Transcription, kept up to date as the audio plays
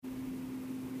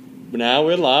Now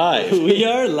we're live. We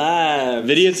are live.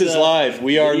 Vidius is live.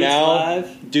 We are now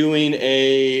live. Doing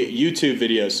a YouTube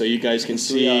video so you guys can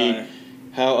see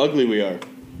how ugly we are.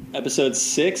 Episode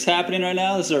 6 happening right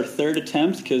now. This is our third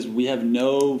attempt because we have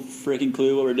no freaking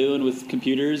clue what we're doing with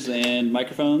computers and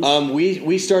microphones.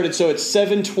 We started, so it's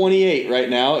 7:28 right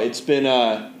now. It's been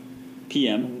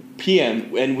PM,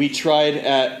 and we tried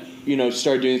at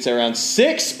started doing this at around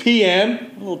 6 p.m.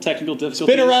 A little technical difficulties. It's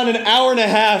been around an hour and a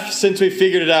half since we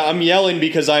figured it out. I'm yelling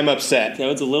because I'm upset. That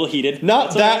was a little heated. Not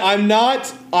That's that right. I'm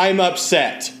not. I'm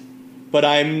upset, but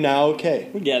I'm now okay.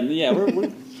 We're getting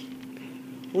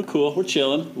we're cool. We're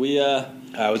chilling. We're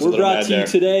brought brought to you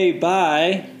today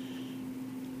by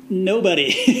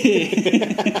nobody.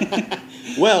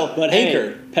 Well, But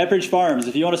Anchor. hey, Pepperidge Farms.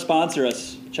 If you want to sponsor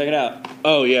us, check it out.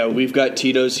 Oh yeah, we've got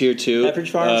Tito's here too. Pepperidge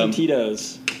Farms and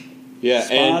Tito's. Yeah,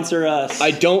 Sponsor us. I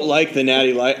don't like the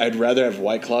Natty Light. I'd rather have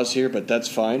White Claws here, but that's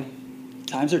fine.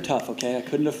 Times are tough, okay? I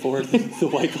couldn't afford the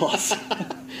White Claws.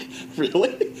 Really?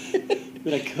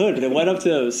 But I could. But it went up to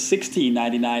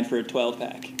 $16.99 for a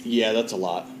 12-pack. Yeah, that's a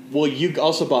lot. Well, you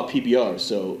also bought PBR,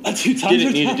 so Dude, times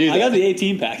didn't need to do that. I got the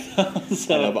 18-pack.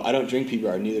 So. I know, but I don't drink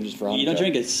PBR. Neither does Veronica. You don't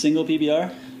drink a single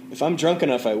PBR? If I'm drunk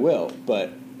enough, I will.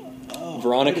 But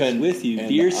Veronica what is with you, and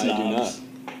beer I snobs. do not.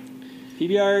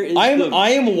 PBR is I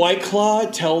am White Claw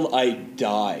till I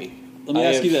die. Let me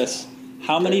ask you this.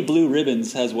 How many blue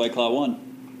ribbons has White Claw won?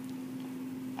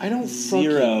 I don't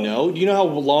 0. fucking know. Do you know how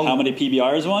long... How many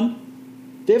PBRs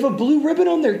won? They have a blue ribbon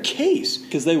on their case.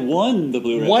 Because they won the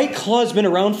blue ribbon. White Claw's been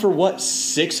around for,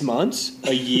 6 months?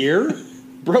 A year?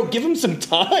 Bro, give them some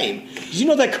time. Did you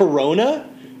know that Corona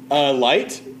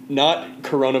Light, not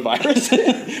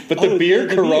coronavirus, but the beer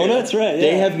Corona, that's right, yeah.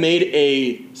 They have made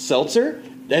a seltzer.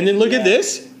 And then look at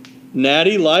this.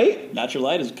 Natty Light. Natural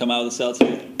Light has come out of the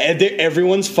seltzer. And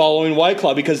everyone's following White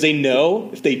Claw because they know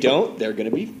if they don't, they're going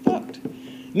to be fucked.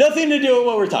 Nothing to do with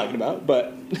what we're talking about,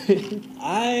 but... all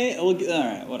right,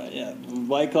 what? Yeah,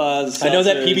 White Claws. I know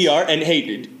that seltzers. PBR, and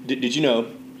hey, did you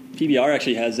know... PBR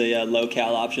actually has a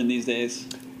low-cal option these days.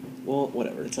 Well,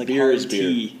 whatever. It's like beer hard is beer.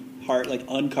 tea. Hard, like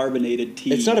uncarbonated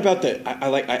tea. It's not about the...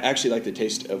 I actually like the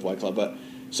taste of White Claw, but...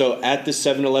 So at the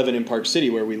 7-Eleven in Park City,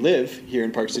 where we live, here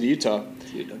in Park City, Utah...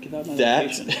 Dude, don't give out my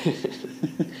that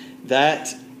location.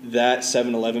 that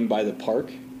 7-Eleven by the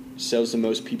park sells the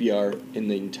most PBR in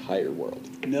the entire world.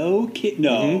 No.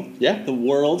 Mm-hmm. Yeah. The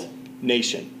world.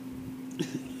 Nation.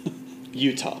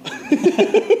 Utah.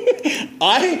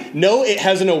 I know it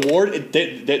has an award.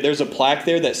 There's a plaque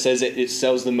there that says it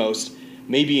sells the most.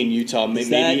 Maybe in Utah, Is maybe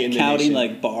that in the counting nation.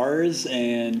 Like bars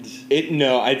and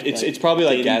it's probably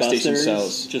like Dave gas and station Buster's,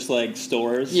 sales. just like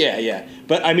stores. Yeah.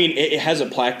 But I mean, it has a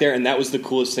plaque there, and that was the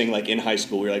coolest thing. Like in high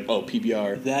school, we were like, "Oh,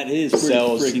 PBR That is pretty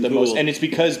sells freaking the cool. most," and it's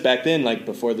because back then, like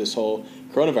before this whole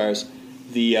coronavirus,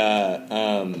 the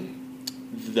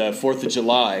 4th of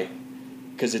July,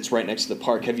 because it's right next to the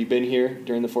park. Have you been here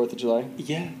during the 4th of July?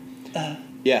 Yeah.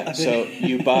 Yeah. So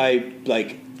you buy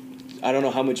like, I don't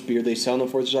know how much beer they sell on the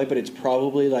 4th of July, but it's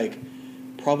probably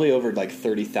over like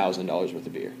 $30,000 worth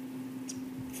of beer.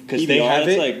 Because they have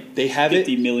it. Like they have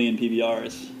 50 it. million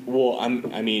PBRs. Well, I'm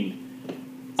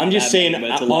just that saying many,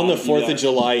 but it's a on lot the of 4th of PBRs.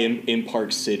 July in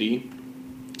Park City,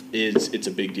 it's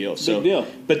a big deal. Big deal.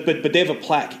 But they have a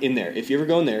plaque in there. If you ever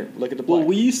go in there, look at the plaque. Well,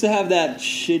 we used to have that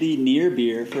shitty near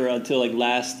beer for until like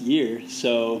last year,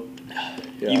 so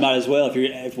you might as well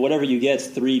if whatever you get's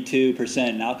 3.2%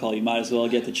 in alcohol, you might as well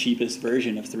get the cheapest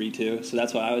version of 3.2. So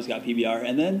that's why I always got PBR.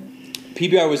 And then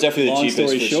PBR was definitely the long cheapest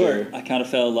story for short, sure. I kind of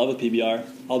fell in love with PBR.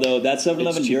 Although that 7-Eleven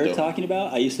It's cheap, you're though. talking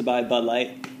about, I used to buy Bud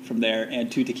Light from there and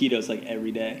 2 taquitos like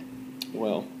every day.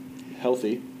 Well,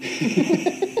 healthy.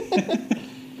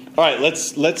 All right,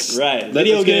 let's Video let's get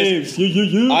games.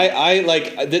 I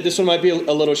like this one might be a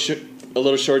little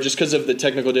short just because of the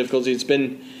technical difficulties. It's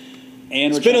been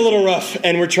a little rough,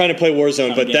 and we're trying to play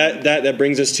Warzone. But that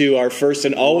brings us to our first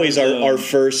and always our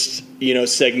first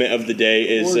segment of the day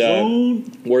is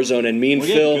Warzone. And me and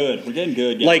Phil. We're getting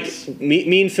good. Guys. Like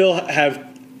me and Phil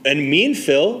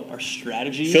our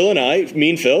strategy. Phil and I,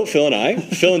 Phil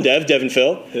and Dev and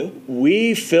Phil. Who?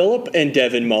 We, Philip and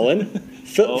Devin Mullen.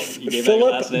 You gave out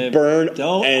your last Philip name. Byrne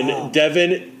and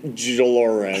Devin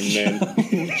Jalorian.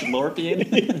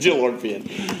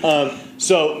 Jalorpian.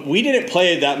 So we didn't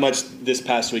play that much this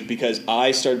past week because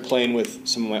I started playing with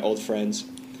some of my old friends.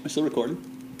 We're still recording.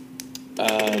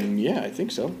 Yeah, I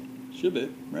think so. Should be,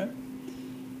 right?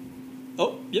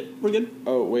 Oh, yep, we're good.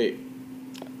 Oh, wait.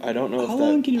 I don't know How if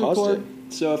long that can you paused record? it.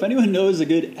 So if anyone knows a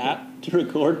good app to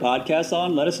record podcasts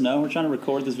on, let us know. We're trying to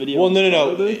record this video. Well,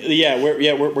 no. Yeah,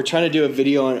 we're trying to do a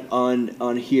video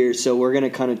on here, so we're gonna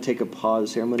kind of take a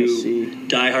pause here. I'm gonna see.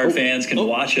 Diehard fans can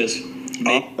watch us.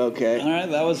 Okay. All right,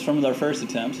 that was from our first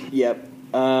attempt. Yep.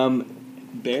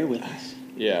 Bear with us.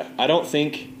 Yeah, I don't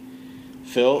think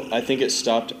Phil. I think it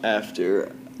stopped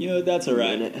after. That's all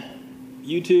right.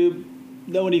 YouTube.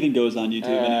 No one even goes on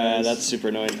YouTube. That's super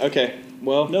annoying. Okay.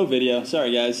 Well, no video.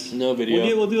 Sorry, guys. No video.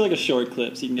 We'll do like a short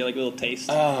clip so you can get like a little taste.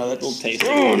 Oh, that's a little taste.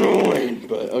 So annoying.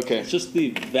 But okay. It's just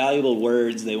the valuable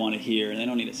words they want to hear, and they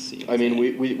don't need to see. I mean,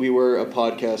 we were a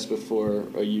podcast before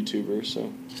a YouTuber,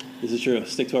 so this is true.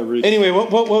 Stick to our roots. Anyway,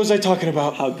 what was I talking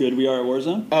about? How good we are at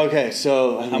Warzone. Okay,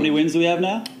 so how many wins do we have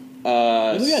now?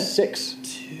 We had 6.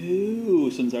 2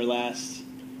 since our last.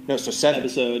 No, so 7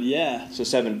 episode. Yeah, so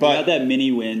 7. But we had that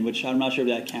mini win, which I'm not sure if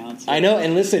that counts. I know.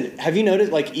 And listen, have you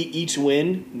noticed like each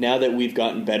win now that we've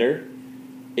gotten better,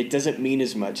 it doesn't mean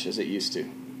as much as it used to.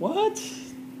 What?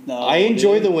 No, I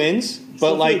enjoy the wins,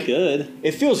 but like good.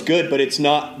 It feels good, but it's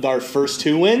not our first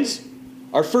 2 wins.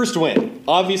 Our first win,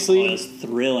 obviously, it's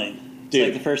thrilling. It's dude.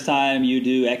 like the first time you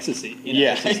do ecstasy.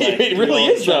 Yeah, it's like it really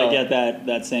is. Try to get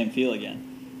that same feel again.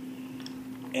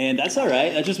 And that's all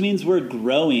right. That just means we're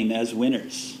growing as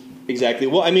winners. Exactly.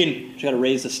 Well, I mean, you got to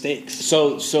raise the stakes.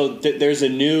 So there's a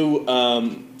new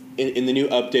in the new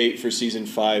update for season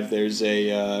 5. There's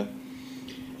a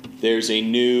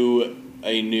new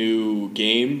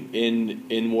game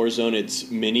in Warzone.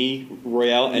 It's Mini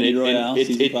Royale, and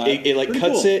it like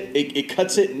cuts cool. it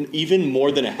cuts it even more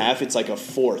than a half. It's like a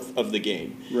fourth of the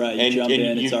game. Right. You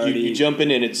jump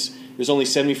in, and there's only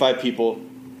 75 people.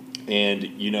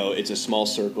 And, it's a small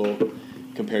circle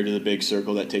compared to the big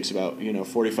circle that takes about,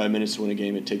 45 minutes to win a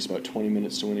game. It takes about 20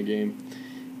 minutes to win a game.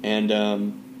 And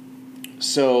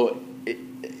so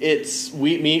it's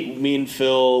me and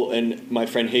Phil and my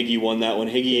friend Higgy won that one.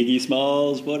 Higgy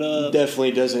Smalls, what up?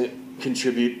 Definitely doesn't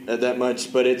contribute that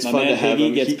much, but it's my fun man to have Higgy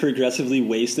him. gets progressively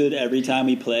wasted every time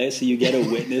we play, so you get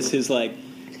to witness his,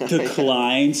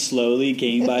 decline slowly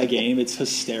game by game. It's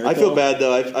hysterical. I feel bad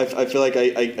though. I feel like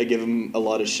I give him a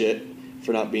lot of shit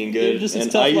for not being good.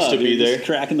 It's I used to be there, just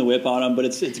cracking the whip on him, but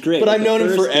it's great. But I've known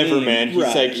him forever, man.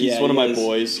 He's one of my is.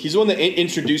 boys. He's the one that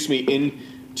introduced me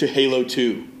into Halo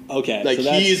 2. Okay,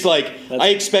 I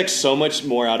expect so much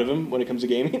more out of him when it comes to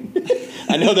gaming.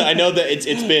 I know that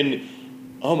it's been,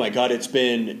 oh my god, it's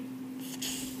been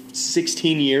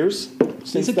 16 years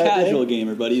since he's a that casual day.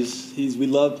 gamer, but we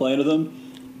love playing with him.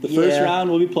 The first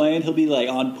round we'll be playing, he'll be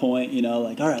on point,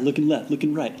 all right, looking left,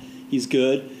 looking right. He's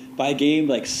good. By game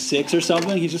 6 or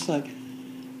something, he's just like,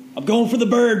 I'm going for the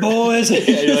bird, boys. He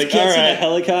you're like, gets all right. in a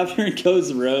helicopter and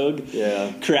goes rogue.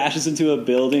 Yeah. Crashes into a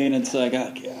building. It's like,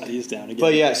 oh god, he's down again.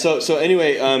 But yeah, so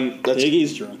anyway,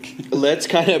 Iggy's drunk. Let's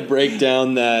kind of break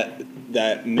down that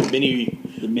mini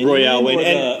Royale win.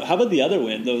 And how about the other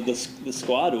win, the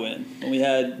squad win? When we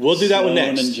had we'll do that one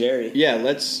Sloan next. And Jerry. Yeah,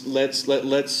 let's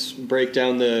break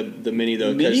down the mini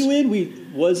though. The mini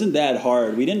win wasn't that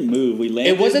hard. We didn't move. We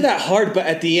landed. It wasn't that hard, but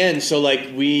at the end, so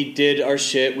we did our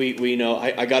shit. We know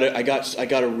I got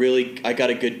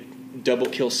a good double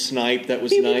kill snipe that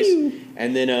was nice.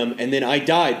 And then I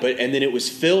died, and then it was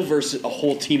Phil versus a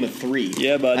whole team of 3.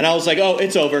 Yeah, bud. And I was like, oh,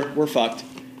 it's over. We're fucked.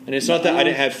 And it's not that I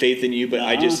didn't have faith in you, but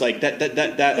I just that's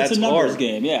it's a numbers hard.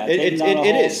 Game, yeah. It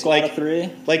is squad of 3.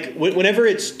 Whenever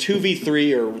it's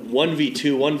 2v3 or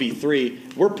 1v2,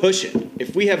 1v3, we're pushing.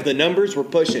 If we have the numbers, we're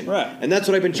pushing. Right. And that's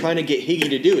what I've been trying to get Higgy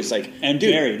to do. It's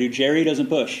Jerry. Jerry doesn't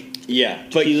push. Yeah,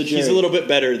 but he's a little bit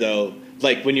better though.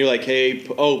 When you're like, hey,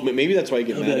 maybe that's why you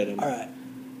get mad at him. All right,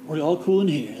 we're all cool in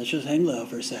here. Let's just hang low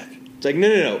for a sec. It's like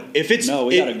no. If it's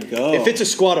we gotta go. If it's a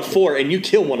squad of 4 and you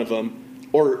kill one of them,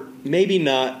 or maybe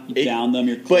not, down them.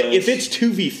 You're close. But if it's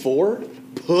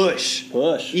 2v4,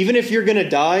 push. Even if you're gonna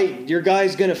die, your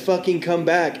guy's gonna fucking come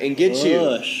back and get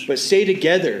you. But stay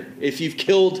together if you've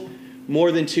killed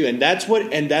more than 2, and that's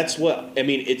what. I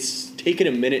mean, it's taken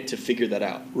a minute to figure that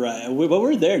out. Right, but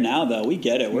we're there now, though. We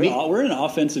get it. We're an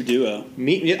offensive duo.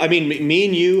 Me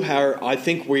and you I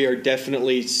think we are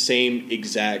definitely same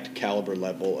exact caliber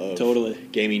level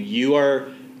of gaming. You are.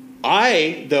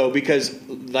 Because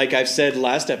like I've said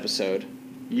last episode,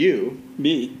 you.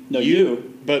 Me. No,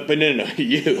 you. But no,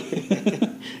 you.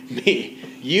 Me.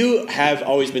 You have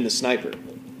always been the sniper.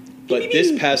 But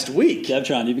this past week,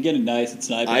 Devtron, you've been getting nice at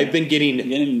sniping. I've been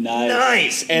getting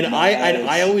nice. And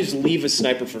I always leave a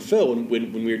sniper for Phil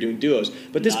when we were doing duos.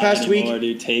 But this past week,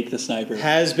 dude, take the sniper.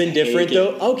 Has been different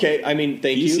though. Okay, I mean,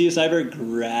 thank you. You see a sniper,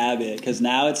 grab it, because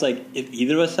now it's like if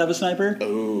either of us have a sniper,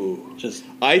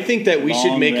 I think that we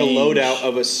should make range. a loadout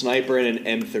of a sniper and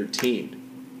an M13.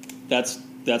 That's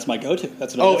That's my go-to.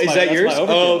 That's that yours?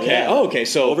 Oh, okay. Yeah. Oh, okay.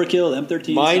 So overkill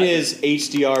M13. Mine sniper. is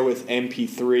HDR with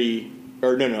MP3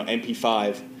 or no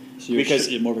MP5. So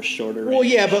you're more of a shorter range. Well,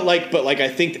 yeah, but I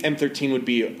think the M13 would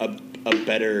be a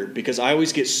better, because I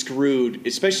always get screwed,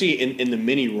 especially in the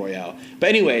mini royale. But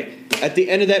anyway, at the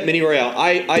end of that mini royale,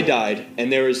 I died,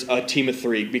 and there was a team of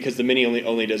 3 because the mini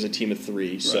only does a team of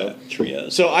 3. So right.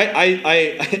 Trios. So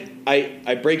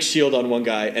I break shield on one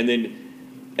guy, and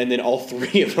then all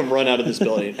 3 of them run out of this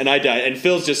building, and I die, and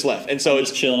Phil's just left, and so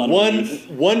it's chilling on one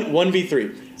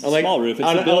v3. It's a small roof.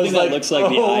 It's the building that looks like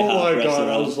the IHOP my restaurant. God!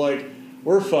 I was like,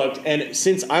 we're fucked. And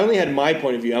since I only had my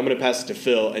point of view, I'm going to pass it to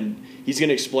Phil, and he's going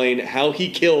to explain how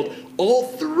he killed all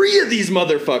 3 of these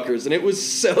motherfuckers, and it was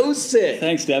so sick.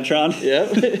 Thanks, Devtron. Yeah.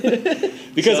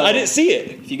 Because I didn't see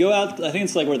it. If you go out, I think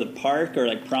it's like where the park or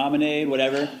like promenade,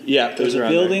 whatever. Yeah, there's a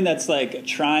building that's like a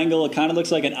triangle. It kind of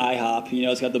looks like an IHOP. You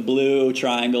know, it's got the blue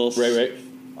triangles. Right.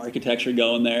 Architecture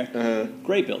going there. Uh-huh.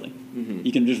 Great building. Mm-hmm.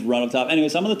 You can just run up top.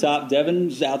 Anyways, I'm on the top.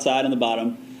 Devin's outside on the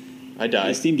bottom. I died.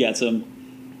 His team gets him.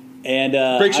 And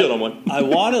break shield on one. I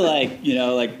want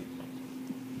to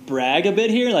brag a bit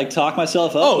here, talk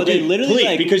myself up. But they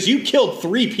literally because you killed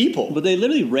 3 people. But they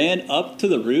literally ran up to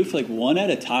the roof one at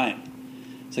a time.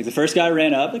 It's like the first guy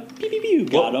ran up, pew, pew, pew,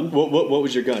 got him. What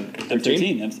was your gun?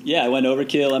 M13. Yeah, I went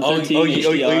overkill. M13. Oh,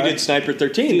 you did sniper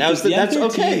 13. Dude, that's M13,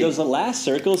 okay. Those the last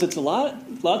circles. It's a lot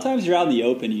of times you're out in the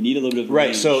open. You need a little bit of right.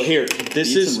 range. So here,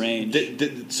 this is some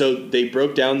range. So they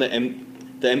broke down the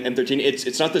M13.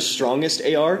 It's not the strongest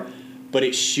AR, but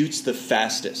it shoots the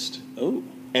fastest. Oh.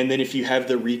 And then if you have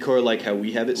the recoil like how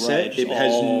we have it set, it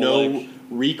has no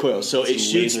recoil. So it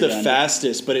shoots the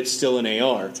fastest, but it's still an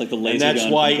AR. It's like the laser gun. And that's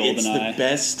gun why from it's the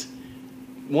best,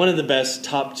 one of the best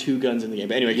top 2 guns in the game.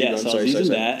 But anyway, keep going. So I was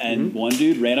using that, and one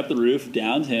dude ran up the roof,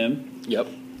 downed him. Yep.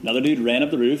 Another dude ran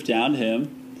up the roof, downed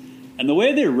him. And the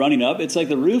way they're running up, it's like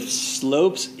the roof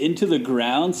slopes into the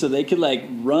ground, so they could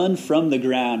run from the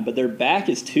ground, but their back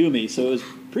is to me, so it was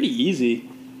pretty easy.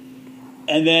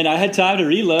 And then I had time to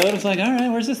reload. I was like, all right,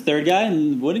 where's this third guy?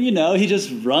 And wouldn't you know, he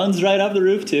just runs right up the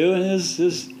roof too. And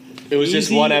it was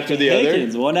just one after the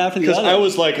other? One after the other. Because I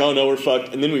was like, oh no, we're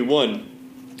fucked. And then we won.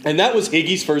 And that was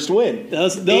Higgy's first win. That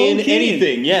was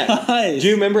anything, yeah. Nice. Do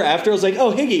you remember after I was like,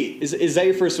 oh, Higgy, is that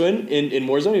your first win in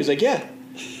Warzone? He was like, yeah.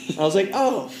 I was like,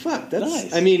 oh, fuck. That's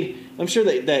nice. I mean, I'm sure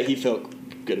that he felt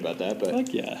good about that. But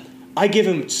fuck yeah. I give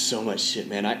him so much shit,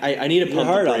 man. I need to pump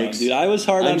hard the on him, brakes. dude. I was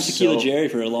hard on Tequila Jerry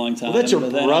for a long time. Well, that's your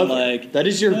brother. That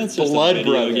is your blood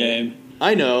brother. Game.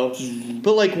 I know,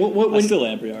 but what? I still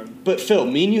am pretty hard. But Phil,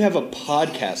 me and you have a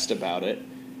podcast about it.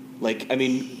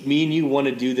 Me and you want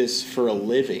to do this for a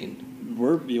living.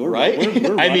 We're right.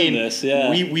 We're running this. Yeah,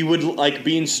 we would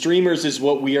being streamers is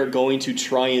what we are going to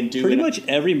try and do. Pretty much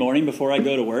every morning before I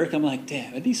go to work, I'm like,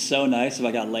 damn, it'd be so nice if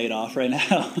I got laid off right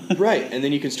now. Right, and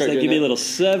then you can start doing give me a little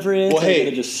severance. Well, hey, I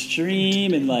could just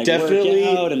stream and definitely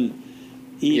work out and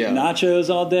eat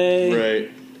nachos all day.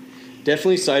 Right.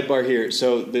 Definitely sidebar here.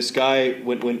 So this guy,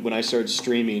 when I started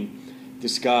streaming,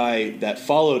 this guy that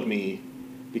followed me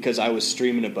because I was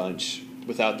streaming a bunch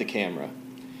without the camera.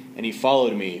 And he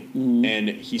followed me, and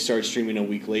he started streaming a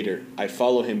week later. I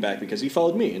follow him back because he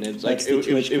followed me, and it's it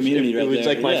was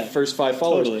like my first 5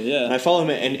 followers. Totally, yeah. And I follow him,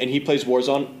 and he plays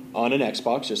Warzone on an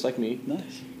Xbox just like me.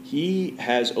 Nice. He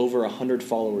has over 100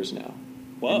 followers now.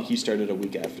 Wow. And he started a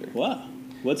week after. Wow.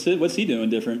 What's he doing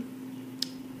different?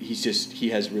 He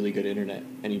has really good internet,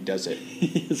 and he does it.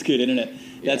 It's good internet.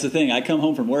 That's the thing. I come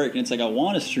home from work, and it's like I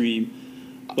want to stream,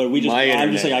 but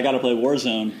I'm just like I got to play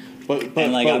Warzone. But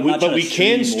we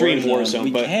can stream Warzone.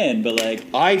 We can, but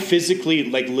I physically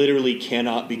literally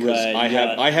cannot because I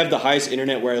have the highest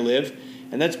internet where I live,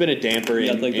 and that's been a damper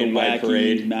in my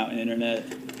parade. Mountain internet.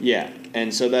 Yeah,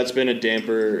 and so that's been a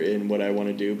damper in what I want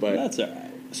to do. But that's all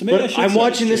right. So maybe I'm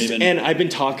watching this, and I've been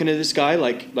talking to this guy,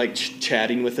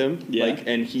 chatting with him,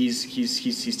 and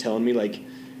he's telling me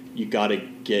you got to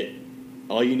get.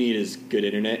 All you need is good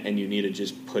internet, and you need to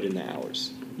just put in the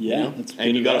hours. Yeah, you know? That's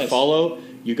and you got to follow.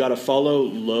 You got to follow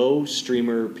low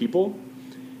streamer people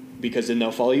because then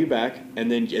they'll follow you back,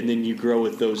 and then you grow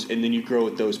with those, and then you grow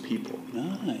with those people.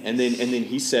 Nice. And then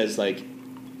he says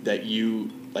that you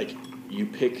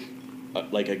pick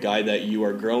a guy that you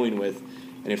are growing with,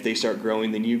 and if they start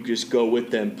growing, then you just go with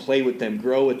them, play with them,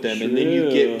 grow with them, and then you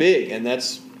get big, and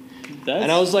that's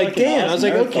and I was like, damn, awesome. I was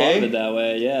like, okay, thought of it that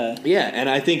way, yeah, and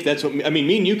I think that's what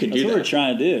me and you can do. That's what that. we're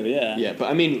trying to do, yeah. Yeah, but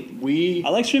I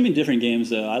like streaming different games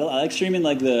though. I like streaming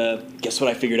Guess what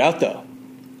I figured out though?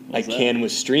 Can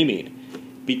with streaming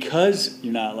because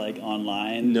you're not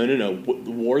online. No.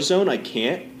 Warzone I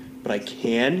can't, but I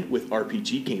can with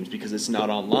RPG games because it's not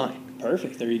online.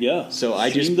 Perfect. There you go. So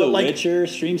stream The Witcher,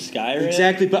 stream Skyrim.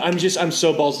 Exactly, but I'm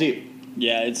so balls deep.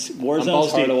 Yeah,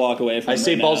 Warzone's hard to walk away from. I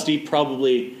say balls deep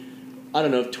probably, I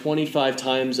don't know, 25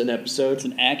 times an episode. It's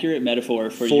an accurate metaphor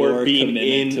for your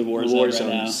commitment to Warzone right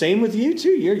now. Same with you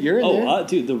too. You're in there.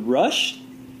 Dude, the rush.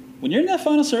 When you're in that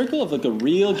final circle of like a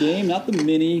real game, not the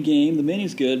mini game. The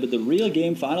mini's good, but the real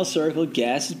game, final circle,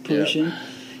 gas is pushing. Yeah.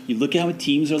 You look at how many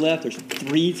teams are left. There's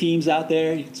 3 teams out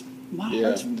there. My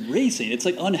heart's racing. It's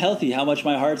like unhealthy how much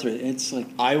my heart's racing. It's like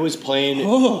I was playing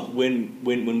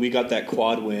when we got that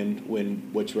quad win,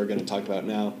 which we're going to talk about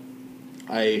now.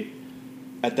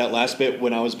 At that last bit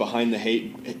when I was behind the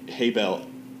hay bale,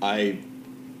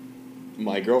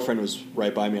 my girlfriend was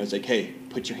right by me. I was like, "Hey,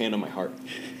 put your hand on my heart.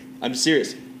 I'm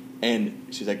serious." And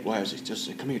she's like, "Why?" I was like,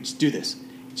 "Just come here, just do this."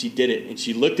 She did it, and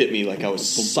she looked at me like I was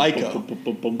psycho,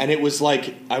 and it was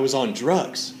like I was on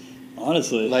drugs.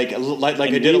 Honestly, like I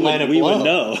did a line of blow. We would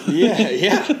know.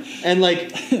 yeah,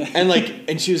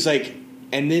 and she was like,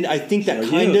 and then I think that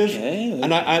kind of,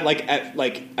 and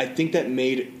I think that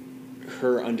made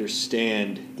her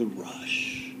understand the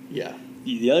rush. Yeah.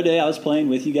 The other day I was playing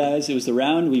with you guys. It was the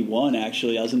round we won.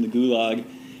 Actually, I was in the gulag,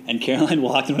 and Caroline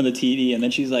walked in front of the TV, and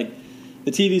then she's like,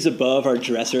 the TV's above our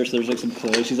dresser, so there's like some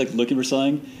clothes. She's like looking for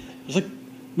something. I was like,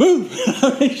 move!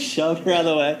 I shoved her out of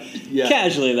the way. Yeah.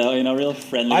 Casually, though, real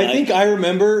friendly. I think I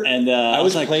remember, and I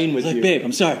was like, playing with you. Babe,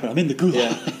 I'm sorry, but I'm in the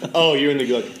gulag. Yeah. Oh, you're in the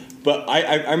gulag. But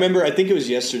I remember, I think it was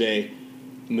yesterday,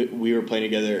 we were playing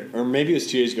together, or maybe it was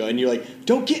 2 days ago, and you're like,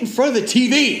 don't get in front of the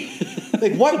TV!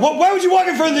 Like, why would you walk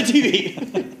in front of the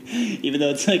TV? Even though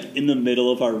it's like in the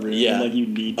middle of our room, like you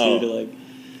need to like...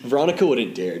 Veronica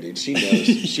wouldn't dare, dude. She knows.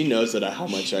 She knows that how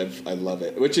much I love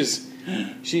it, which is,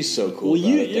 she's so cool. Well,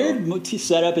 your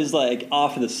setup is like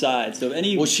off to the side, so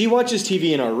Well, she watches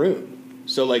TV in our room,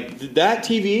 so like that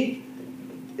TV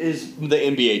is the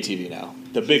NBA TV now,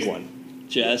 the big one.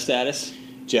 Jazz status.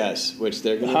 Jazz, which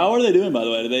they're gonna... How are they doing, by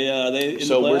the way? Are they in the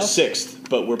playoffs? We're 6th,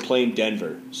 but we're playing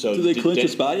Denver. So do they clinch a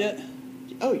spot yet?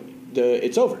 Oh,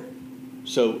 it's over.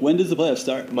 So when does the playoffs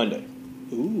start? Monday.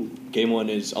 Ooh. Game 1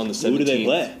 is on the 17th. Who do they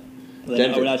play?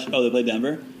 Denver. They play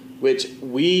Denver? Which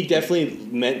we definitely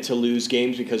meant to lose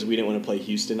games because we didn't want to play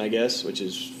Houston, I guess, which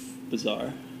is...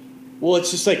 bizarre. Well,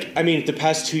 it's just like, the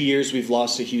past 2 years we've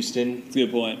lost to Houston. That's a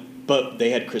good point. But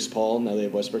they had Chris Paul, now they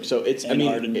have Westbrook. So it's,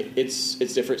 Harden. It's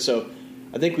different. So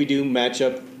I think we do match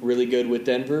up really good with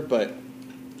Denver, but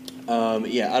I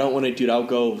don't want to, dude, I'll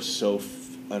go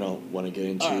I don't want to get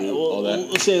into all that.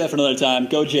 We'll save that for another time.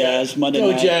 Go Jazz, Monday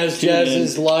night. Go Jazz. Jazz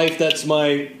is life. That's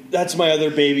my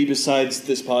other baby besides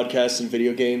this podcast and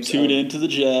video games. Tune into the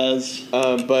Jazz.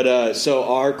 So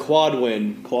our quad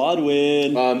win.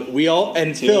 We all,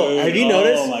 and dude, Phil, have you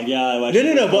noticed? Oh my God.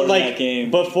 No, but like,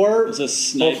 before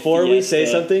we say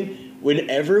something,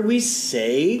 whenever we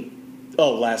say...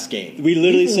 Oh, last game. We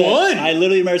literally won. I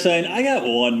literally remember saying, I got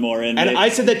one more in. And I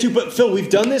said that too, but Phil, we've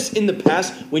done this in the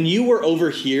past when you were over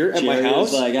here at my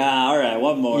house. Was like, all right,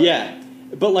 one more. Yeah.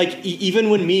 But like, even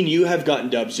when me and you have gotten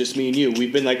dubs, just me and you,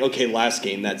 we've been like, okay, last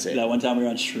game, that's it. That one time we were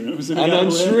on shrooms.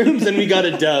 Shrooms and we got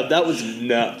a dub. That was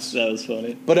nuts. That was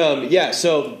funny. But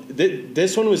so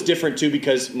this one was different too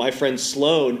because my friend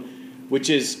Sloan, which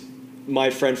is my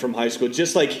friend from high school,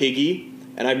 just like Higgy,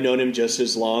 and I've known him just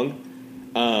as long.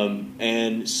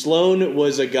 And Sloan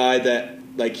was a guy that,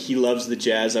 like, he loves the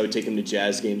Jazz. I would take him to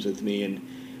Jazz games with me, and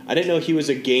I didn't know he was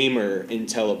a gamer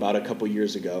until about a couple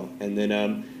years ago. And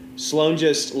then Sloan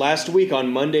just, last week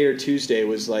on Monday or Tuesday,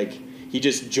 was like, he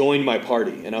just joined my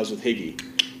party, and I was with Higgy.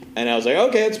 And I was like,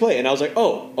 okay, let's play. And I was like,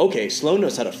 oh, okay, Sloan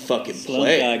knows how to fucking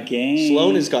play. Sloan got game.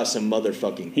 Sloan has got some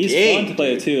motherfucking He's game, fun to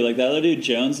play with, too. Like, that other dude,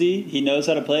 Jonesy, he knows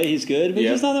how to play. He's good, but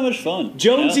he's just not that much fun.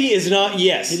 Jonesy is not,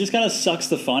 yes. He just kind of sucks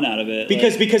the fun out of it.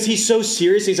 Because he's so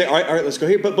serious. He's like, all right, let's go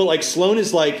here. But like, Sloan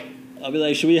is like... I'll be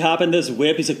like, should we hop in this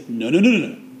whip? He's like, no.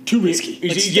 Too risky.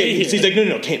 He's like,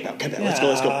 no, camp out. Let's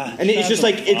go. And it's just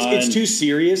like, it's too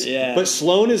serious. Yeah. But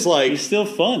Sloan is like... He's still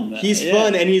fun. He's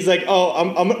fun, and he's like, oh,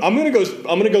 I'm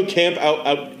gonna go camp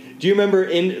out. Do you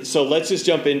remember so let's just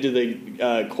jump into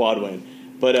the quad win.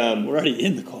 But we're already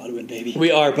in the quad win, baby.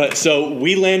 We are, but so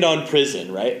we land on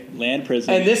prison, right? Land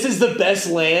prison. And this is the best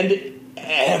land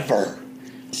ever.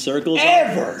 Circles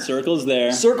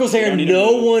there.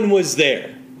 No one was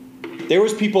there. There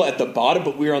was people at the bottom,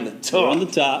 but we were on the top. We were on the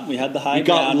top. We had the high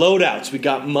ground. We got loadouts. We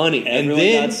got money.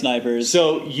 Everyone got snipers.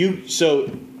 So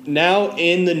now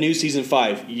in the new Season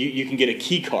 5, you can get a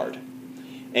key card.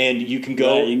 And you can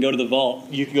go... Right, you can go to the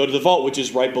vault. You can go to the vault, which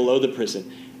is right below the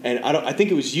prison. And I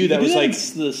think it was you that was like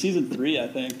the season 3, I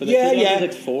think. But yeah.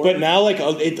 Like 4. But now, like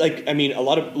a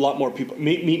lot more people.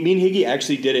 Me and Higgy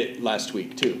actually did it last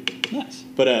week too. Nice.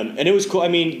 But and it was cool. I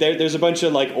mean, there's a bunch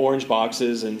of like orange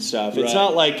boxes and stuff. It's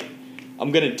not like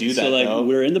I'm gonna do that. So like though.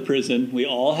 we're in the prison. We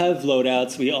all have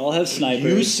loadouts. We all have snipers.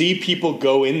 You see people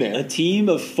go in there. A team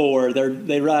of 4.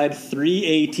 They ride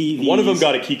 3 ATVs. One of them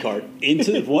got a key card.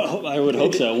 I would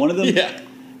hope so. One of them. Yeah.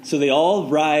 So they all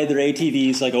ride their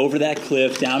ATVs like over that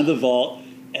cliff down to the vault,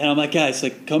 and I'm like, guys,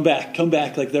 like come back,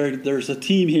 like there's a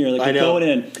team here, like we're going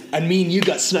in. I mean, you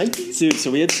got snipies, dude. So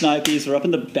we had snipies. We're up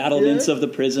in the battlements of the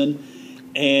prison,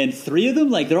 and 3 of them,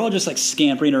 like they're all just like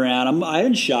scampering around. I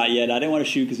hadn't shot yet. I didn't want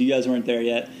to shoot because you guys weren't there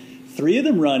yet. 3 of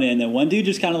them run in, and one dude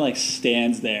just kind of like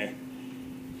stands there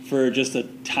for just a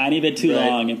tiny bit too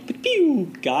long, and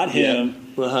pew, got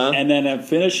him, and then I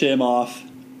finish him off.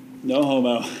 No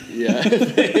homo. Yeah,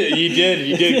 you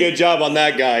did a good job on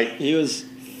that guy. He was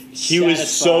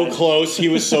so close. He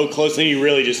was so close, and he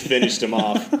really just finished him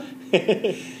off. But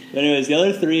anyways, the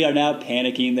other 3 are now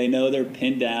panicking. They know they're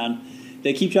pinned down.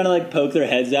 They keep trying to like poke their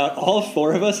heads out. All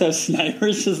 4 of us have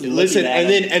snipers. Just listen,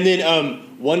 and then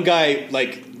one guy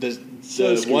like the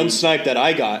one snipe that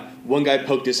I got. One guy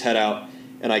poked his head out.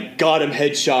 And I got him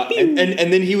headshot, and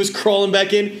then he was crawling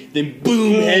back in. Then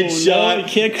boom, headshot. No,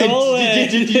 can't crawl away.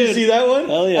 Did you see that one?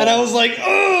 Hell yeah! And I was like,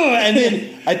 oh! And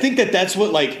then I think that's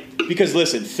what because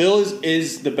listen, Phil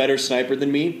is the better sniper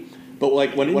than me. But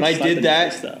like when I did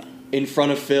that in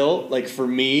front of Phil, like for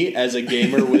me as a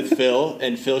gamer with Phil,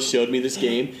 and Phil showed me this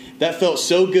game, that felt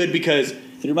so good because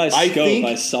through my scope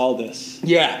I saw this.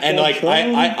 Yeah, and like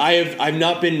I've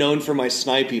not been known for my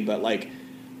sniping, but like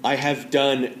I have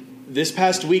done. This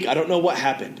past week, I don't know what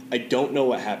happened. But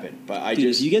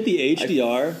you get the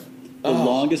HDR, the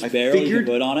longest barrel you can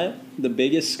put on it, the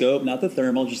biggest scope, not the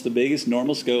thermal, just the biggest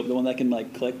normal scope, the one that can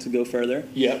like click to go further.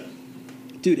 Yep.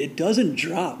 Dude, it doesn't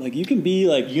drop. Like you can be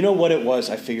like, you know what it was?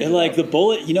 I figured. And like the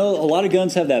bullet, a lot of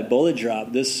guns have that bullet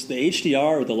drop. The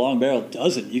HDR with the long barrel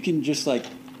doesn't. You can just like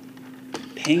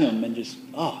ping them and just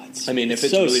it's. I mean, if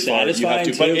it's so really far, you have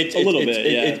to. But it's a little bit.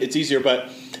 It's easier, but.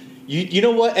 You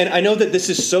know what? And I know that this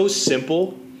is so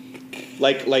simple,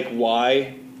 like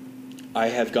why I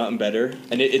have gotten better.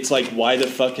 And it's like, why the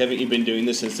fuck haven't you been doing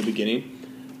this since the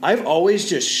beginning? I've always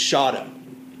just shot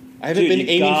them. I haven't been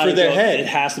aiming for their head. It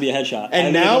has to be a headshot.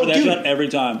 And now, dude, every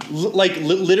time.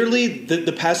 Literally,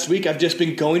 the past week, I've just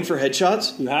been going for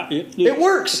headshots. It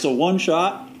works. It's a one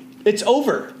shot. It's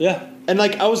over. Yeah. And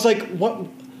like, I was like, what?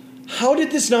 How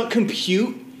did this not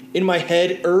compute in my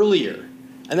head earlier?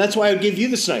 And that's why I would give you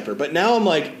the sniper. But now I'm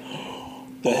like,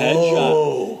 the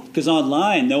headshot. Because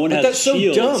online, no one has that's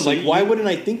shields. So dumb. So like, why wouldn't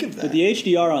I think of that? With the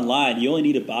HDR online, you only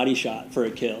need a body shot for a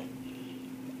kill.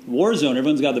 Warzone,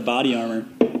 everyone's got the body armor.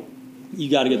 You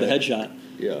got to get the headshot.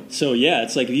 Yeah. So yeah,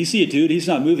 it's like if you see a dude, he's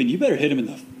not moving, you better hit him in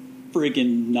the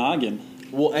freaking noggin.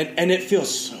 Well, and it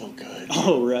feels so good.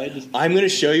 Oh, right. I'm going to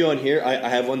show you on here. I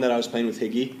have one that I was playing with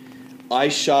Higgy. I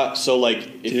shot, so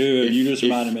like... you just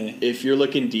reminded me. If you're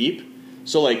looking deep...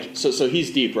 So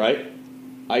he's deep, right?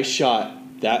 I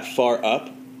shot that far up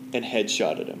and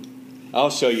headshotted him. I'll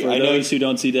show you. For those who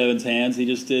don't see Devin's hands, he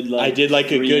just did like... I did like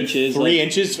 3 inches, 3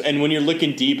 inches, and when you're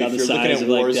looking deep, if you're looking at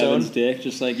Warzone... Like Devin's dick,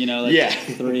 just like,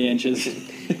 3 inches.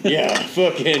 Yeah,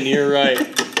 fucking, you're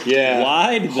right. Yeah.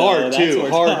 Wide, though.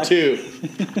 Hard too.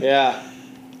 Yeah.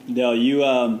 No,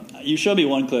 you showed me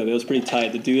one clip. It was pretty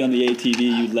tight. The dude on the ATV,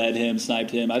 you led him,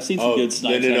 sniped him. I've seen some good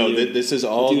snipes. No. This is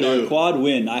all dude, new. On quad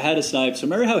win, I had a snipe. So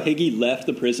remember how Higgy left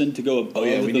the prison to go above the vault? Oh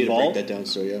yeah, we need to break that down.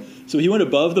 So yeah. So he went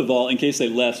above the vault in case they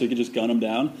left, so he could just gun them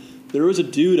down. There was a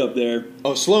dude up there.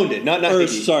 Oh, Sloan did, not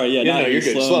Higgy. Sorry, yeah, no, you're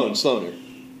good. Sloan.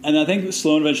 And I think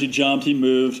Sloan eventually jumped. He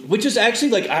moved, which is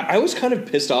actually like I was kind of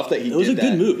pissed off that he did that. It was a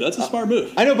good move. That's a smart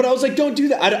move. I know, but I was like, don't do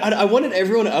that. I wanted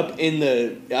everyone up in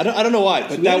the. I don't know why,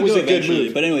 but that was a good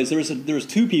move. But anyways, there was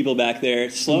 2 people back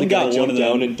there. Sloan got one of them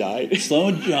down and died.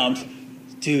 Sloan jumped.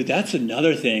 Dude, that's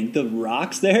another thing. The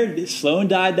rocks there. Sloan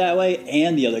died that way,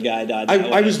 and the other guy died that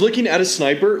way. I was looking at a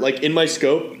sniper like in my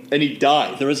scope, and he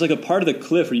died. There was like a part of the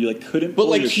cliff where you like couldn't. But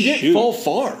like he didn't fall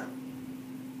far.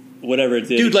 Whatever it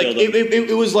did, dude. Like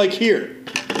it was like here,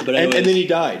 but anyways, and then he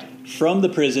died. From the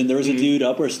prison, there was a dude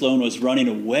up where Sloan was running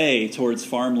away towards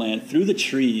farmland through the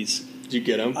trees. Did you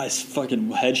get him? I fucking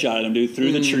headshotted him, dude.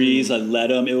 Through the trees, I led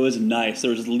him. It was nice.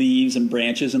 There was leaves and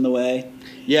branches in the way.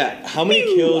 Yeah, how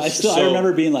many kills? I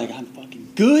remember being like, I'm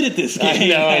fucking good at this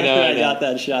game. I know. I got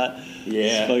that shot.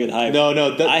 Yeah, fucking hype. No,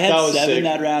 I had that was 7 sick.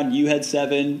 that round. You had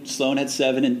 7. Sloan had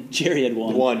 7, and Jerry had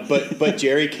 1. But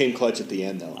Jerry came clutch at the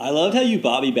end though. I loved how you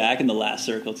bought me back in the last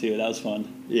circle too. That was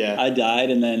fun. Yeah, I died,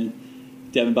 and then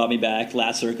Devin bought me back.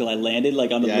 Last circle, I landed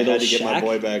like on the little I had to shack, get my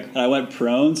boy back. and I went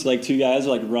prone. So like 2 guys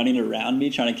were like running around me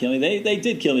trying to kill me. They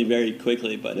did kill me very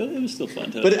quickly, but it was still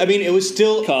fun to. But I mean, it was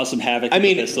still cause some havoc. With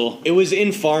the pistol. It was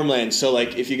in farmland. So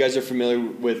like, if you guys are familiar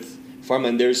with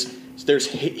farmland, there's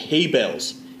hay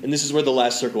bales, and this is where the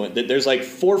last circle went. There's like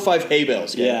 4 or 5 hay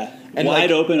bales. Okay? Yeah, and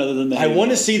wide open. Other than the hay I want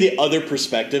to bales. see the other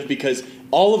perspective because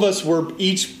all of us were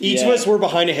each of us were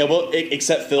behind a hay bale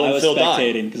except Phil. I was Phil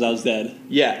spectating died because I was dead.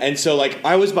 Yeah, and so like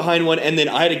I was behind one, and then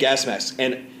I had a gas mask,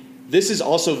 and this is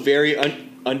also very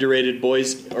underrated,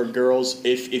 boys or girls.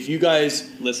 If you guys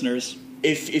listeners.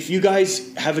 If you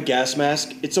guys have a gas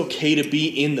mask, it's okay to be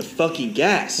in the fucking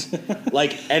gas.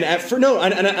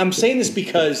 I'm saying this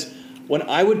because when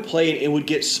I would play and it would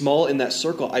get small in that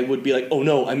circle, I would be like, oh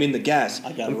no, I'm in the gas.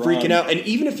 I'm freaking out. And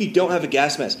even if you don't have a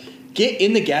gas mask, get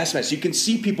in the gas mask. You can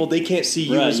see people, they can't see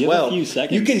you as well. Have a few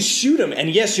seconds. You can shoot them, and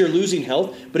yes, you're losing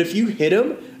health, but if you hit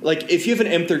them, like if you have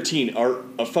an M13 or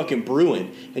a fucking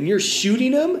Bruin, and you're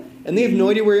shooting them, and they have no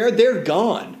idea where you are, they're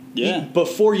gone. Yeah.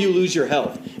 Before you lose your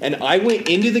health. And I went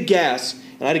into the gas,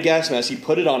 and I had a gas mask. He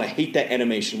put it on. I hate that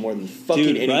animation more than fucking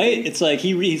anything. Right? It's like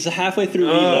he's halfway through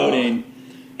reloading,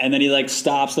 and then he like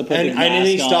stops to put the mask on. And then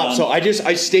he stopped. So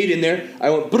I stayed in there. I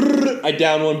went, brrr, I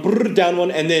down one, brrr, down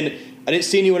one, and then I didn't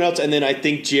see anyone else. And then I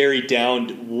think Jerry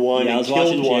downed one and killed one. I was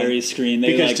watching Jerry's screen.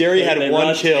 Because Jerry had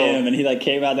one kill. Him, and he like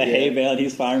came out the hay bale, and he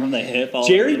was firing from the hip.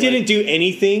 Jerry didn't do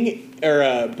anything.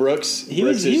 Or Brooks. He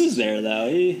was there though.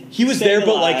 He was there,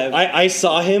 but like I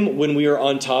saw him when we were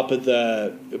on top of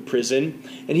the prison,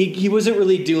 and he wasn't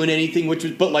really doing anything.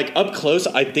 But like up close,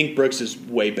 I think Brooks is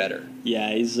way better.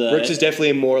 Yeah, Brooks is definitely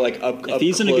a more like up. If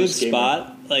he's in a good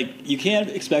spot, like you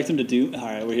can't expect him to do. All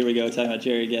right, well here we go talking about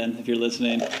Jerry again. If you're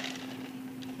listening,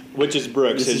 which is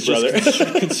Brooks, his brother.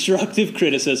 Constructive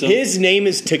criticism. His name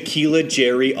is Tequila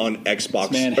Jerry on Xbox.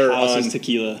 This man houses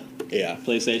tequila. Yeah,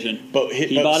 PlayStation. But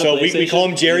he bought a PlayStation. We call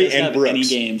him Jerry he and Brooks. Any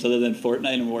games other than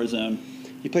Fortnite and Warzone?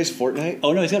 He plays Fortnite.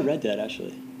 Oh no, he's got Red Dead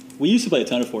actually. We used to play a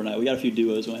ton of Fortnite. We got a few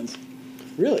duos wins.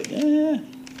 Really? Yeah.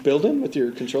 Build him with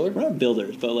your controller. We're not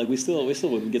builders, but like we still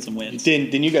would get some wins.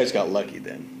 Then you guys got lucky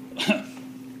then.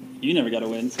 You never got a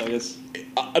win, so I guess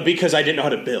because I didn't know how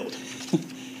to build.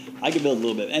 I could build a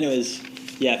little bit. Anyways,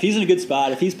 yeah, if he's in a good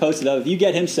spot, if he's posted up, if you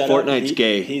get him set up, Fortnite's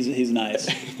gay. He's nice.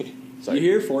 Sorry. You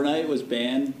hear Fortnite was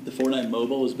banned? The Fortnite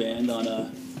mobile was banned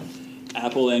on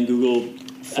Apple and Google.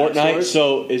 Fortnite.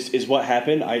 So is what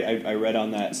happened. I read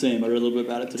on that. Same. I read a little bit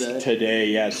about it today. Today,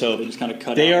 yeah. So they just kind of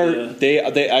cut.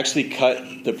 They actually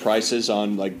cut the prices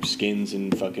on like skins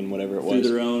and fucking whatever it was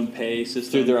through their own pay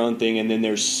system. Through their own thing, and then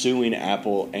they're suing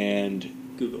Apple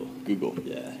and Google.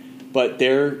 Yeah. But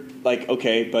they're like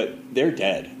but they're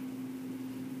dead.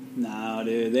 No,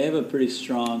 dude, they have a pretty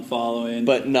strong following.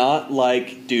 But not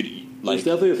like, dude. There's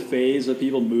definitely a phase of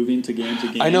people moving to game.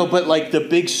 I know, but like the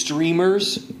big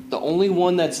streamers, the only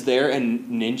one that's there, and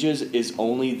Ninjas is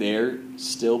only there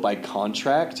still by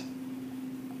contract.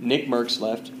 Nick Merckx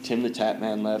left, Tim the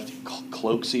Tatman left,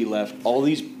 Cloaksy left. All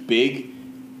these big,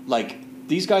 like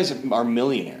these guys are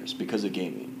millionaires because of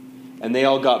gaming, and they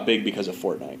all got big because of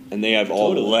Fortnite, and they have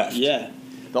all left. Yeah,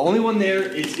 the only one there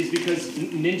is because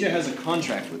Ninja has a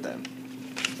contract with them.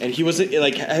 And he wasn't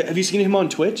like. Have you seen him on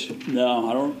Twitch? No,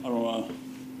 I don't want to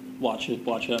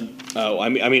watch him. Oh, I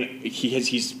mean, he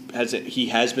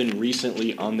has been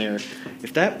recently on there.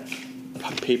 If that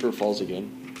paper falls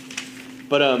again,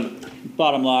 but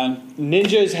bottom line,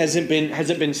 Ninjas hasn't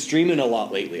been streaming a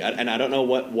lot lately, and I don't know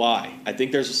why. I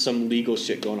think there's some legal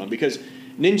shit going on because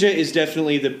Ninja is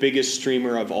definitely the biggest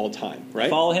streamer of all time, right?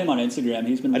 Follow him on Instagram.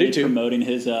 He's been really promoting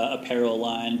his apparel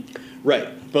line.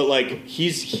 Right, but like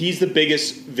he's the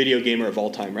biggest video gamer of all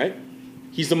time, right?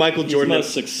 He's the Michael Jordan. He's the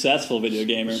most successful video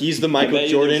gamer. He's the Michael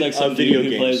Jordan of video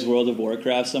games. Who plays World of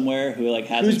Warcraft somewhere who like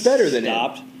hasn't Who's better than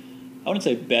stopped. him? I wouldn't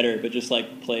say better, but just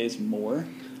like plays more.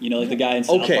 You know, like the guy in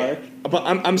South Park. But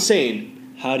I'm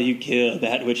saying, how do you kill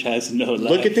that which has no life?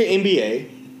 Look at the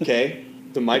NBA, okay?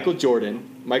 The Michael Jordan.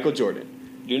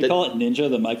 You're gonna call it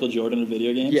Ninja, the Michael Jordan of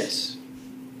video games? Yes.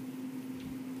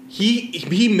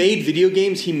 He made video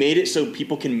games. He made it so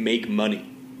people can make money.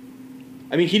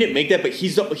 I mean, he didn't make that, but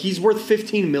he's worth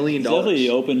 $15 million. Definitely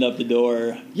opened up the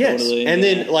door. Yes, totally. And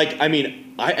then like I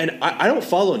mean, I don't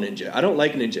follow Ninja. I don't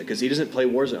like Ninja because he doesn't play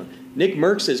Warzone. Nick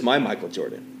Merckx is my Michael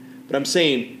Jordan, but I'm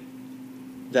saying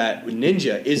that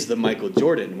Ninja is the Michael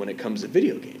Jordan when it comes to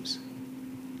video games.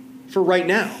 For right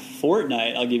now,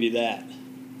 Fortnite, I'll give you that.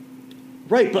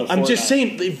 Right, but I'm just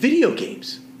saying video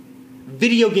games.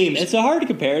 Video games. It's a hard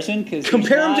comparison because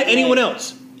compare him to anyone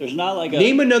else. There's not like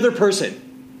name another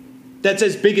person that's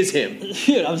as big as him.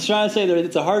 Dude, I'm trying to say that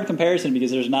it's a hard comparison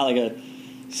because there's not like a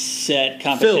set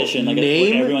competition. Phil, like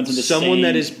name everyone's in the someone same,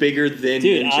 that is bigger than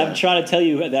Dude, Ninja. I'm trying to tell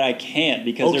you that I can't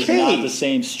because there's not the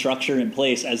same structure in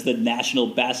place as the National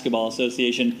Basketball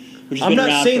Association, which has I'm been not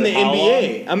around saying for the how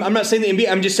NBA. long? I'm not saying the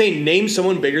NBA. I'm just saying name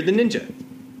someone bigger than Ninja.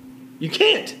 You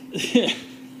can't.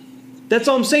 That's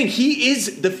all I'm saying. He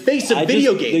is the face of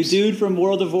video games. The dude from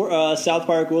South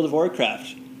Park World of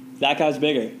Warcraft. That guy's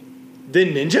bigger. Than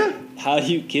Ninja? How do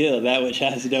you kill that which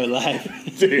has no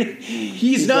life? Dude,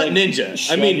 he's not like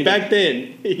Ninja. I mean, back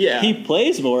then, yeah. He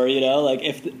plays more, like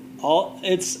if I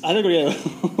think we're getting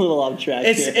a little off track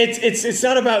here. It's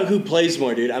not about who plays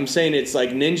more, dude. I'm saying it's like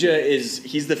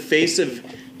he's the face of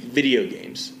video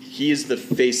games. He is the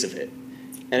face of it.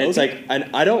 And it's like,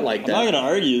 I don't like that. I'm not going to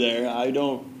argue there.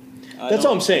 That's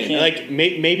all I'm saying. Like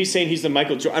maybe saying he's the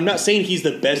Michael Jordan. I'm not saying he's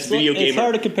the best video gamer. It's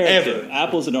hard to compare ever. To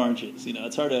apples and oranges.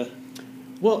 It's hard to.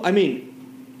 Well, I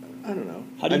mean, I don't know.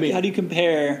 How do you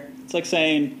compare? It's like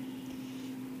saying,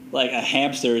 like a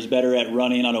hamster is better at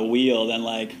running on a wheel than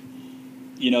like,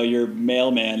 your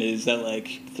mailman is at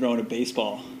like throwing a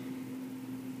baseball.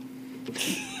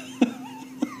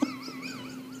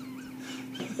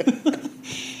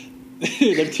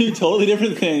 Dude, they're two totally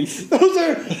different things. Those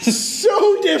are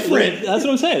so different. That's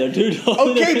what I'm saying. They're two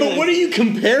totally different but what are you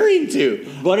comparing to?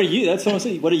 What are you? That's what I'm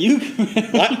saying. What are you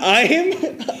comparing?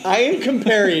 I am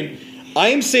comparing. I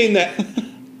am saying that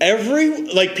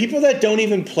people that don't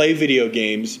even play video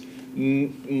games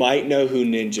might know who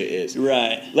Ninja is.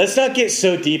 Right. Let's not get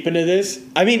so deep into this.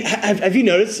 I mean, have you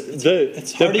noticed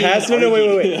it's hard to past? Wait.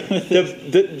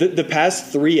 The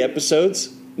past 3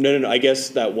 episodes. No. I guess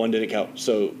that one didn't count.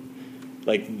 So.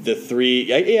 Like the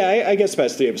 3, I guess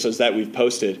past 3 episodes that we've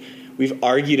posted, we've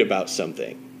argued about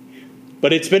something.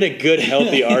 But it's been a good,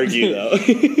 healthy argue, though.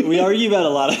 We argue about a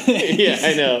lot of things. Yeah,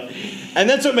 I know. And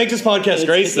that's what makes this podcast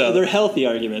great, though. They're healthy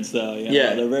arguments, though.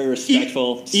 Yeah. They're very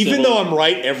respectful. Even though I'm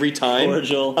right every time.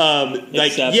 Cordial.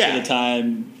 Except for the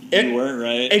time you weren't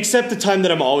right. Except the time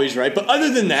that I'm always right. But other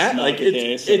than that,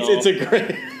 it's a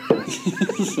great...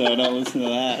 So don't listen to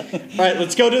that. All right,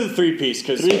 let's go to the 3-piece.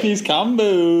 3-piece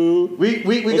combo. We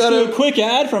let's do a quick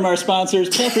ad from our sponsors,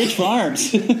 Pepperidge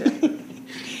Farms.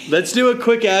 Let's do a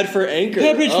quick ad for Anchor.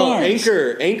 Pepperidge Farms.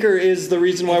 Anchor is the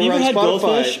reason why we're on Spotify. Have you ever had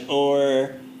goldfish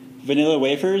or vanilla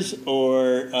wafers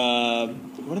or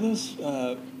what are those?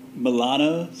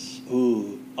 Milanos?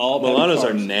 Ooh, all Milanos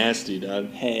are nasty, dog.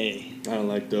 Hey, I don't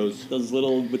like those. Those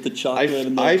little with the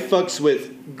chocolate. I fucks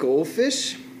with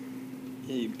goldfish.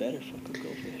 Yeah, you better fuck with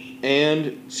goldfish.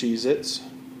 And Cheez-Its.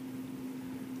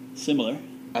 Similar.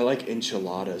 I like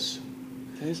enchiladas.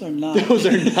 Those are not. Those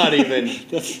are not even.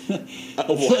 That's like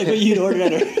what you'd order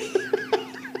at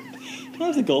Can I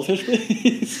have the goldfish,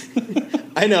 please?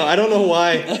 I know. I don't know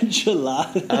why.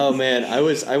 Enchiladas. Oh man, I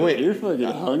went. You're fucking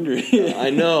hungry. I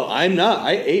know. I'm not.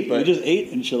 I ate, but we just ate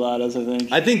enchiladas. I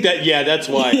think. I think that. Yeah, that's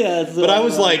why. Yeah, but I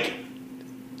was like.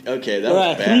 Okay, that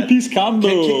was bad. 3-piece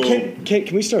combo.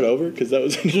 Can we start over? Because that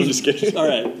was. I'm just kidding. All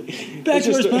right. Back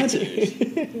to our sponsors.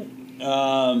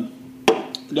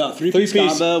 No, 3-piece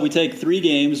combo. We take 3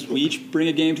 games. We each bring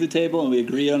a game to the table, and we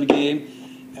agree on a game,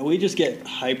 and we just get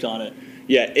hyped on it.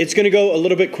 Yeah, it's going to go a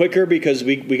little bit quicker because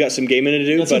we got some gaming to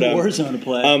do. Got some Warzone to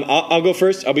play. I'll go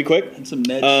first. I'll be quick. And some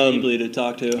Ned Shabley to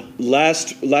talk to.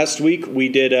 Last week we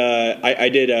did. I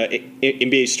did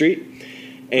NBA Street.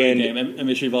 And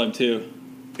NBA Street Volume 2.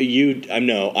 You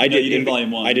did Volume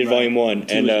 1. I did Volume 1,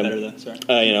 and better though. Sorry.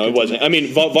 It wasn't. I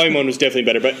mean, Volume 1 was definitely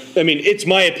better, but I mean, it's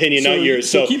my opinion, not yours.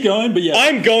 So keep going, but yeah,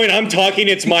 I'm going. I'm talking.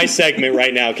 It's my segment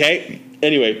right now. Okay.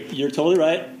 Anyway, you're totally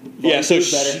right. Volume 2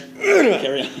 is better.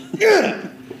 Carry on.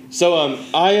 So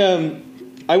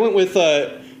I went with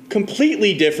a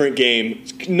completely different game,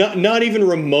 not even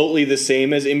remotely the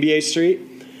same as NBA Street.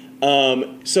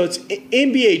 So it's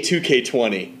NBA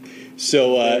 2K20.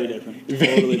 So very different.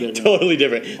 Totally different. Totally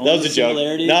different. That was a joke.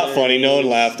 Not funny. No one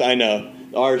laughed. I know.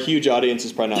 Our huge audience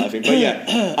is probably not laughing. But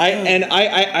yeah,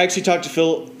 I actually talked to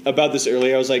Phil about this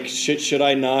earlier. I was like, should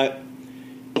I not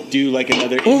do like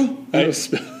another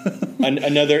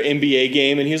another NBA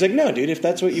game? And he was like, no, dude, if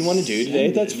that's what you want to do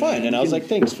today, that's fine. And I was like,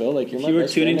 thanks, Phil. Like, you're my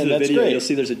best friend, if you were tuning to the video, great. you'll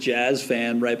see there's a Jazz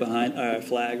fan right behind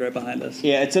flag right behind us.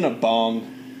 Yeah, it's in a bong.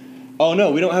 Oh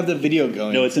no, we don't have the video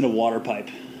going. No, it's in a water pipe.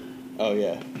 Oh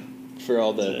yeah. For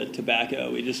all the tobacco,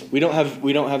 we don't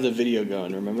have the video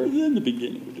going. Remember? In the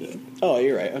beginning, we did. Oh,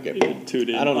 you're right. Okay, I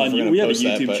don't know if we're we have a post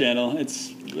YouTube that, channel.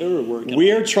 We're working.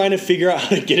 We are trying to figure out how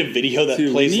to get a video that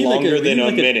plays longer than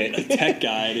a minute. A tech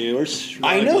guy, dude. We're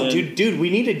struggling. I know, dude. We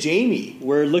need a Jamie.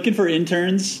 We're looking for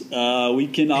interns. We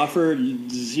can offer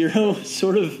 0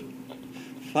 sort of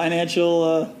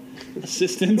financial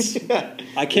assistance.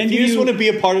 I can. If you just want to be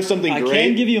a part of something great, I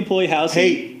can give you employee housing.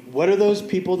 Hey. what are those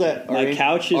people that are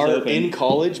in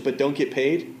college but don't get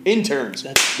paid? Interns.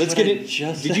 Let's get it.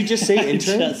 Did you just say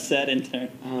intern? I just said intern.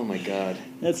 Oh my god.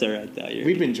 That's all right though.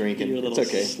 We've been drinking. You're a little it's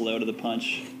okay. slow to the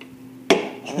punch.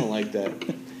 I don't like that.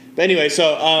 But anyway,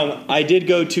 so I did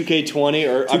go 2K20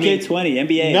 or 2K20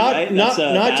 NBA, right? Not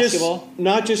basketball?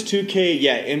 not just 2K.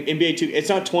 Yeah, NBA 2. It's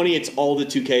not 20. It's all the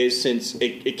 2Ks since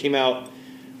it came out.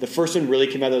 The first one really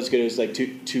came out that was good. It was like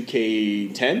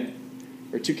 2K10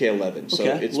 or 2K11. So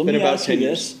it's been about 10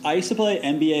 years. I used to play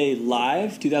NBA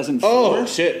Live 2004. Oh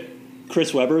shit!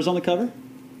 Chris Webber was on the cover.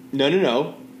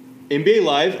 No. NBA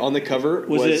Live on the cover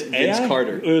was Vince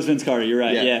Carter. It was Vince Carter. You're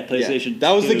right. Yeah, PlayStation. Yeah.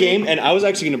 That was the game, and I was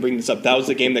actually going to bring this up. That was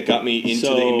the game that got me into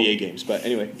the NBA games. But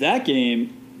anyway, that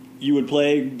game, you would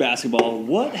play basketball.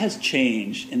 What has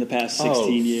changed in the past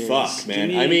 16 years? Fuck,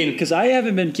 man. I mean, because I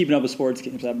haven't been keeping up with sports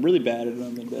games. I'm really bad at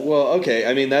them. Well, okay.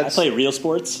 I mean, I play real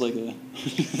sports, like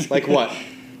what?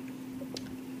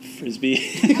 Frisbee.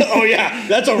 Oh yeah,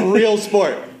 that's a real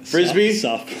sport. Frisbee,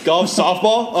 golf,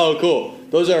 softball. Oh, cool.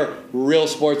 Those are real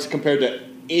sports compared to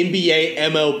NBA,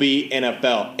 MLB,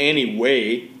 NFL.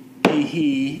 Anyway,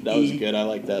 that was good. I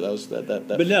like that. That was that.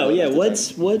 But no, yeah.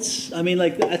 What's? I mean,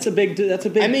 like that's a big.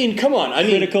 I mean, come on. I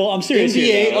mean, critical. I'm serious. NBA.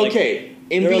 Here, okay.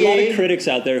 NBA. There are a lot of critics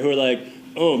out there who are like,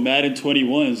 "Oh, Madden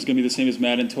 21 is going to be the same as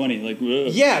Madden 20." Like,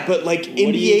 ugh. Yeah, but like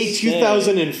NBA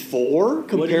 2004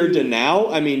 compared to now.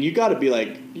 I mean, you got to be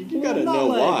like. You got to know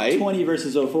why. 20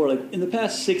 versus 04. Like in the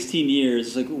past 16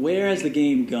 years, like where has the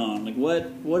game gone? Like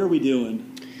what are we doing?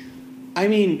 I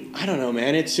mean, I don't know,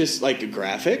 man. It's just like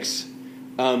graphics.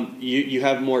 You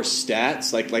have more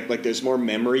stats. Like there's more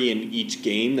memory in each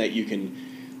game that you can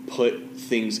put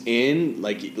things in.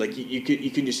 Like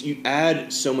you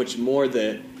add so much more.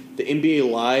 The NBA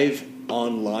Live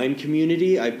online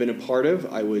community I've been a part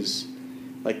of. I was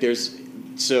like there's.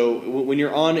 So when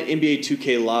you're on NBA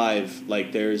 2K Live,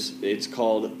 like it's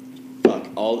called,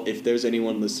 if there's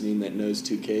anyone listening that knows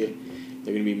 2K,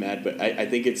 they're gonna be mad. But I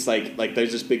think it's like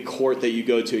there's this big court that you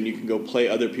go to and you can go play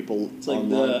other people. It's like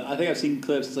online. I think I've seen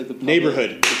clips. It's like the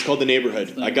neighborhood. It's called the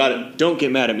neighborhood. I got it. Don't get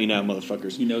mad at me now,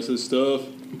 motherfuckers. He knows his stuff.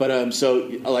 But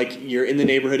so like you're in the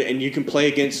neighborhood and you can play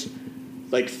against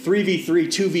like 3v3,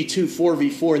 2v2,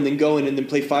 4v4, and then go in and then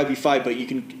play 5v5. But you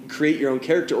can create your own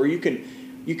character, or you can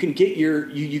get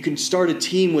you can start a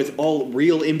team with all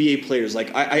real NBA players.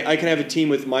 Like I can have a team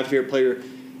with my favorite player,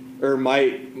 or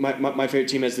my favorite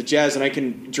team as the Jazz, and I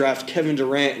can draft Kevin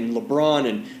Durant and LeBron,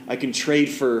 and I can trade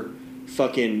for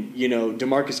fucking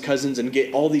DeMarcus Cousins and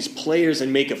get all these players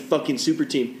and make a fucking super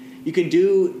team. You can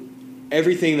do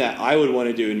everything that I would want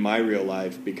to do in my real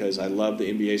life because I love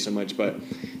the NBA so much. But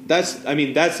that's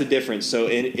the difference. So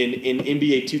in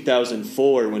NBA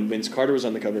 2004, when Vince Carter was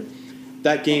on the cover,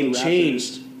 that game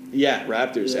changed. Yeah,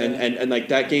 Raptors. Yeah. And like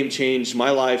that game changed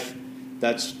my life.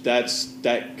 That's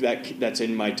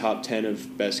in my top 10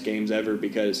 of best games ever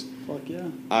because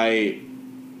I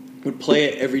would play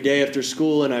it every day after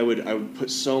school, and I would put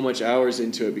so much hours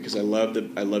into it because I loved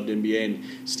NBA. And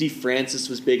Steve Francis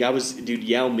was big.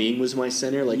 Yao Ming was my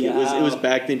center. Like it was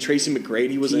back then. Tracy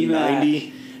McGrady was a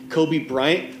 90. Kobe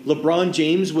Bryant. LeBron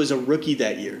James was a rookie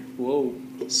that year. Whoa.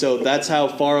 So that's how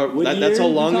far. That's how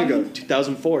long ago.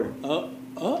 2004. No.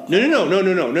 Who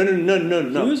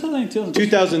was talking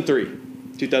 2003.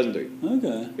 2003.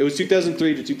 Okay. It was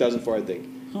 2003 to 2004, I think.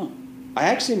 Huh. I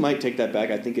actually might take that back.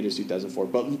 I think it is 2004.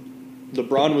 But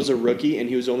LeBron was a rookie, and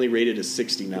he was only rated a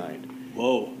 69.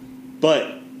 Whoa.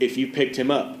 But if you picked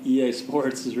him up, EA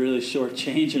Sports is really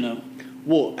shortchanging him.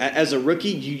 Well, as a rookie,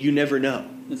 you never know.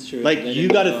 That's true. Like you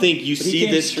got to think you see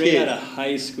this straight kid out of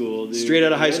high school, dude. Straight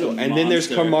out of high school, and then there's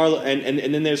Carmelo, and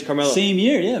then there's Carmelo. Same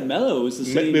year, yeah. Melo was the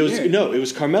same year. No, it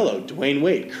was Carmelo, Dwayne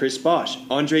Wade, Chris Bosh,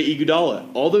 Andre Iguodala.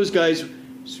 All those guys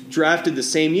drafted the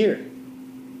same year.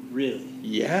 Really?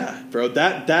 Yeah, bro.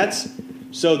 That's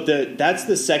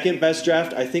the second best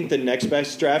draft. I think the next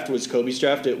best draft was Kobe's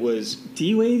draft. It was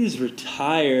D Wade is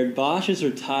retired. Bosh is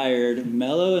retired.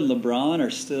 Melo and LeBron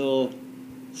are still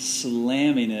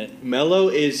slamming it. Melo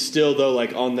is still though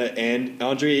like on the end.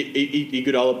 Andre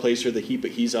Iguodala plays for the Heat,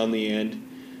 but he's on the end.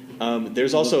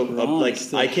 There's also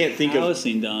I can't think of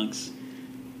dunks.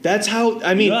 That's how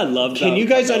I mean. I love. Can you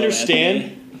guys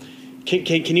understand?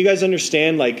 Can you guys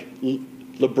understand like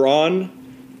LeBron?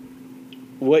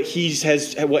 What he's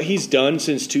done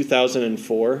since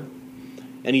 2004,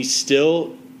 and he's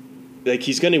still like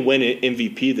he's going to win an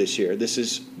MVP this year. This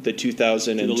is the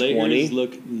 2020. The Lakers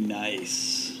look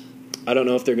nice. I don't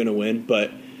know if they're going to win, but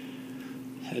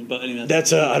Headbutting.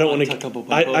 That's I don't want to.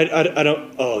 I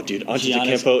don't. Oh, dude,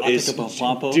 Antetokounmpo is.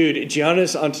 Dude,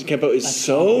 Giannis Antetokounmpo is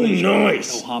so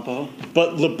nice.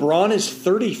 But LeBron is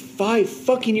 35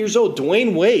 fucking years old.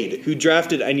 Dwayne Wade, who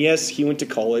drafted, and yes, he went to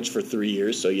college for 3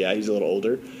 years, so yeah, he's a little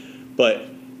older. But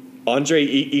Andre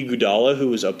Iguodala, who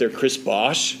was up there, Chris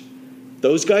Bosh,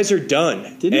 those guys are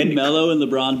done. Didn't Melo and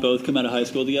LeBron both come out of high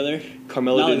school together?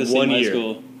 Carmelo did 1 year. High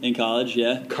school. In college,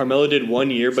 yeah. Carmelo did 1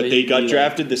 year, but they got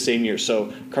drafted the same year.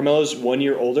 So Carmelo's 1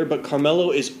 year older, but Carmelo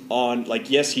is on,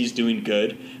 like, yes, he's doing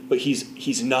good, but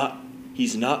he's not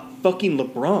fucking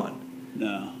LeBron.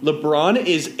 No. LeBron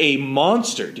is a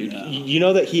monster, dude. No. You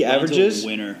know that he averages a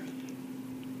winner.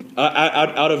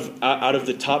 Out of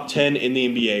the top 10 in the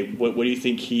NBA. What do you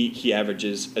think he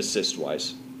averages assist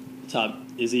wise?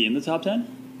 Is he in the top 10?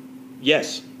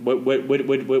 Yes. What do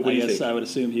you think? I would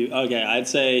assume I'd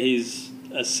say he's.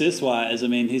 Assist wise, I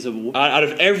mean, he's out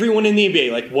of everyone in the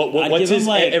NBA. Like what's his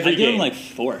every game? I'd give him like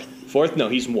fourth. Fourth? No,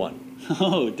 he's 1.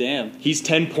 Oh damn! He's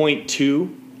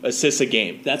 10.2 assists a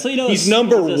game. That's how you know he's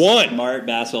number 1. Smart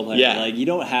basketball player. Yeah, like you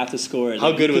don't have to score.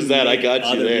 How good was that? I got you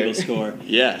other there. People score.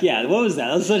 Yeah. Yeah. What was that?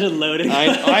 That was such a loaded.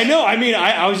 I know. I mean,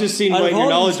 I was just seeing what your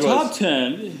knowledge was. Top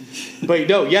 10. But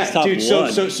no, yeah, dude.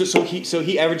 So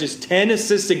he averages 10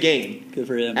 assists a game. Good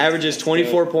for him. Averages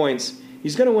 24 points.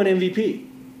 He's gonna win MVP.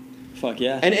 Fuck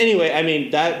yeah. And anyway, I mean,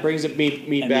 that brings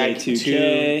me back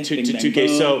 2K, to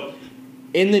 2K. So,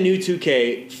 in the new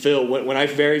 2K, Phil, when I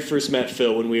very first met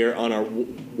Phil, when we were on our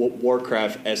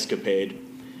Warcraft escapade,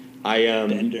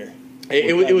 Bender.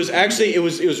 It was actually it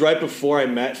was right before I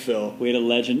met Phil. We had a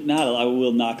legend. I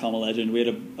will not call him a legend. We had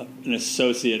an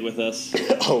associate with us.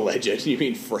 A legend? You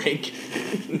mean Frank?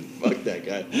 Fuck that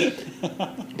guy.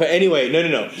 But anyway,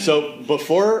 no. So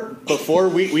before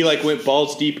we like went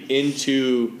balls deep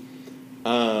into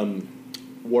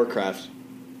Warcraft,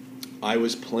 I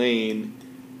was playing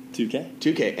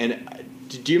 2K, and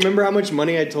do you remember how much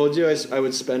money I told you I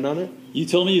would spend on it? You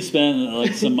told me you spent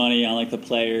like some money on like the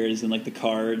players and like the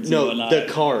cards. No, and whatnot.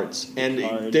 the cards. And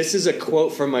this is a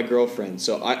quote from my girlfriend.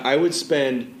 So I would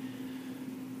spend.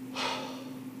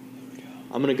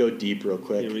 I'm gonna go deep real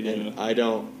quick. Here we go. And I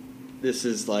don't. This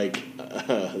is like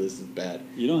this is bad.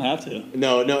 You don't have to.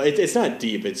 No, it's not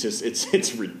deep. It's just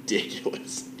it's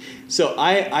ridiculous. So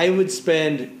I would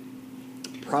spend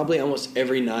probably almost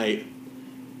every night.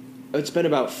 I would spend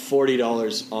about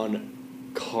 $40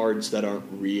 on cards that aren't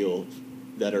real,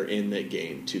 that are in the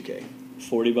game 2K.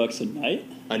 $40 a night?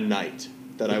 A night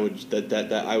that I would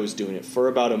that I was doing it for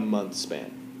about a month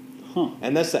span. Huh.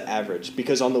 And that's the average,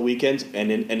 because on the weekends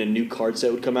and a new card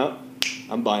set would come out,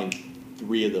 I'm buying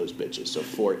 3 of those bitches. So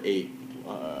 4, 8,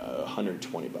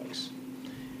 $120.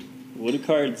 What do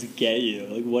cards get you?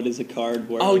 Like, what is a card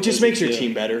worth? Oh, it just makes your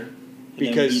team better.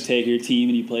 Because you take your team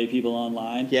and you play people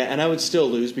online. Yeah, and I would still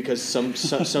lose because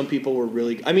some people were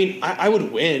really. I mean, I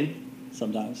would win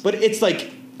sometimes, but it's like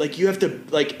you have to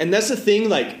like, and that's the thing.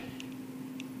 Like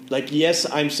yes,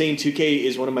 I'm saying 2K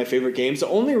is one of my favorite games. The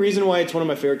only reason why it's one of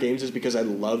my favorite games is because I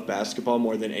love basketball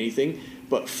more than anything.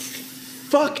 But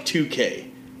fuck 2K.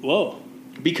 Whoa,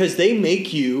 because they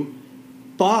make you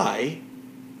buy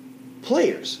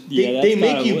players. Yeah, they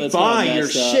make you buy your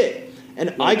shit.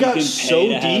 And I got so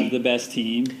deep. Have the best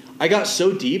team. I got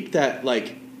so deep that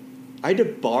like I had to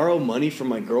borrow money from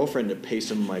my girlfriend to pay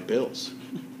some of my bills,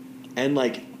 and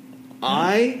like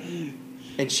and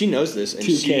she knows this. And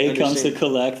 2K comes to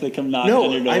collect. They come knocking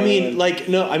on your door. I mean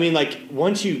like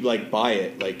once you like buy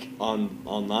it like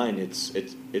online, it's over.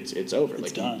 It's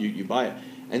like done. You buy it,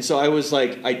 and so I was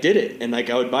like I did it, and like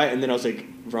I would buy it, and then I was like,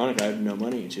 Veronica, I have no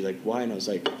money, and she's like, why? And I was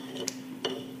like,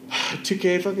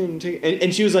 2K fucking take,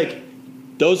 and she was like,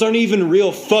 those aren't even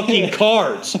real fucking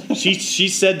cards. She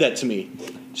said that to me.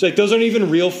 She's like, those aren't even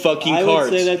real fucking cards.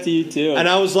 I would say that to you too. And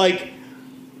I was like,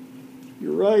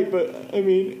 you're right, but I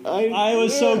mean, I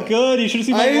was so good. You should have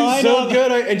seen my lineup. I am so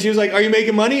good. And she was like, are you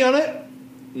making money on it?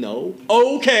 No.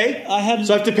 Oh, okay. So I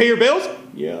have to pay your bills?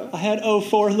 Yeah. I had 04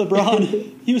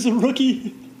 LeBron. He was a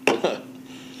rookie.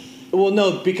 Well,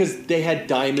 no, because they had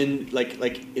diamond.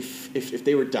 Like if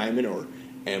they were diamond or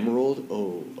emerald.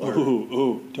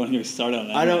 Don't even get started on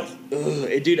that. I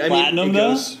don't, dude. Platinum, it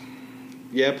goes.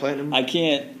 Yeah, platinum. I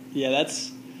can't. Yeah,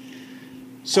 that's.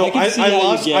 So I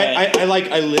lost.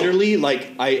 I literally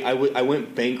I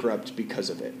went bankrupt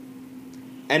because of it.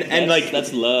 And like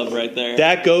that's love right there.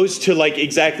 That goes to like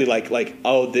exactly like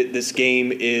this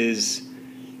game is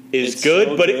good,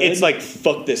 so but good. It's like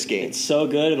fuck this game. It's so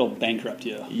good it'll bankrupt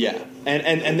you. Yeah,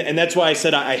 and that's why I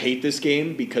said I hate this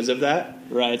game because of that.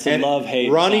 Right, it's a love-hate.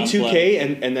 Ronnie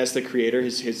 2K, and that's the creator.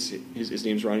 His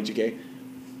name's Ronnie 2K.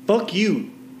 Fuck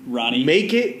you. Ronnie.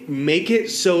 Make it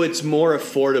so it's more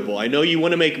affordable. I know you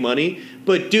want to make money,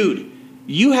 but dude,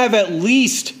 you have at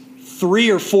least $3,000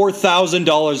 or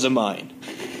 $4,000 of mine,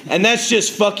 and that's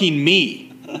just fucking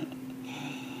me.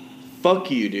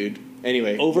 Fuck you, dude.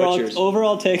 Anyway, overall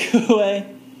takeaway.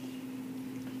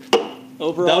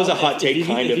 Overall, that was a hot take,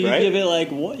 right? If you give it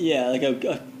like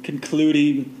a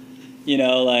concluding.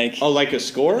 Like a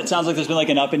score? It sounds like there's been like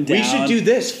an up and down. We should do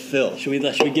this, Phil. Should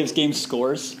we give games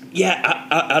scores? Yeah,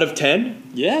 out of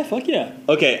 10? Yeah, fuck yeah.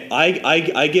 Okay,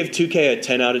 I give 2K a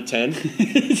 10 out of 10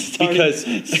 because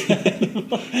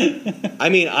I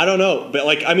mean, I don't know, but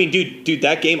dude,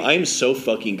 that game, I am so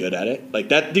fucking good at it. Like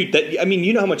that, dude. That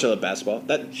you know how much I love basketball.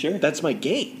 That's my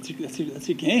game. That's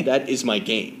your game. That is my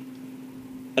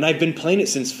game, and I've been playing it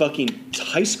since fucking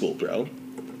high school, bro.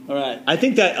 All right. I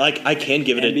think that I can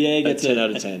give it a 10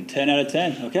 out of 10. 10 out of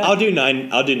 10. Okay. I'll do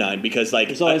 9 because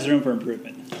there's always room for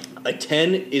improvement. A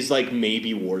 10 is like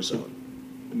maybe Warzone.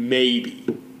 Maybe.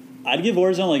 I'd give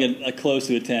Warzone like a close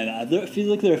to a 10. I feel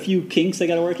like there are a few kinks they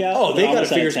got to work out. Oh, they got to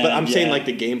figure. But I'm saying like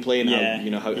the gameplay and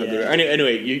how they're.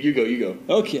 Anyway, you go.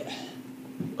 Okay.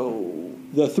 Oh,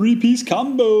 the 3-piece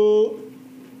combo.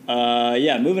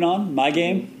 Moving on. My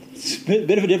game. It's a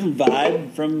bit of a different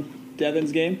vibe from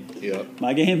Devin's game. Yeah.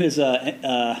 My game is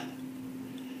a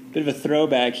bit of a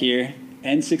throwback here.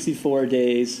 N64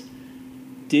 days.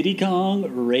 Diddy Kong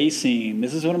Racing.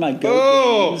 This is one of my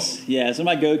GOAT games. Yeah, it's one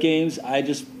of my GOAT games. I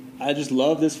just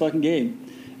love this fucking game.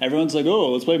 Everyone's like,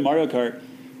 oh, let's play Mario Kart.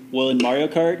 Well, in Mario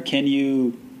Kart, can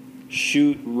you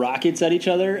shoot rockets at each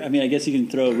other? I mean, I guess you can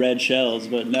throw red shells,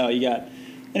 but no, you got...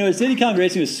 Anyways, Diddy Kong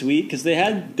Racing was sweet because they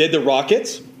had... Did the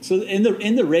rockets? So in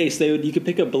the race, you could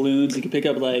pick up balloons. You could pick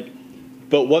up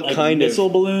But what kind of missile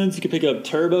balloons? You could pick up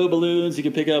turbo balloons. You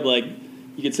could pick up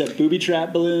you could set booby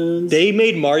trap balloons. They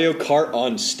made Mario Kart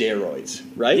on steroids,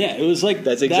 right? Yeah, it was like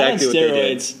that's exactly that on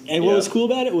steroids. What they did. And what was cool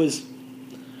about it was,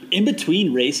 in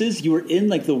between races, you were in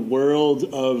the world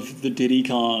of the Diddy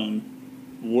Kong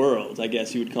world, I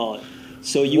guess you would call it.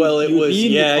 So you would be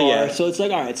in the car. Yeah. So it's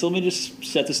like, all right, so let me just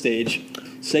set the stage.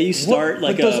 Say you start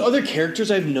but those other characters,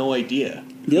 I have no idea.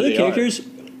 The other characters,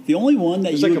 the only one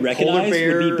that you would recognize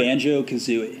would be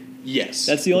Banjo-Kazooie. Yes,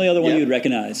 that's the only other one you would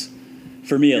recognize.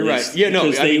 For me, at least. Right. Yeah, no,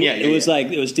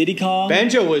 it was Diddy Kong.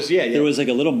 Banjo was, There was a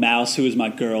little mouse who was my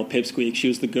girl, Pipsqueak. She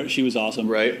was the girl. She was awesome.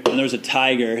 Right. And there was a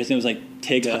tiger. His name was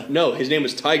Tigga. No, his name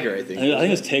was Tiger, I think. I think it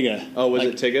was Tigga. Oh, was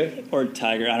it Tigga? Or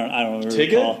Tiger. I don't remember.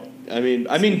 Tigga? I mean,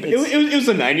 it was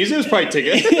the 90s. It was probably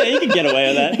Tigga. Yeah, you could get away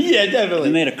with that. Yeah, definitely.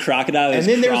 And they had a crocodile. And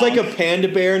then there was a panda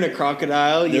bear and a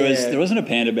crocodile. There wasn't a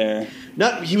panda bear.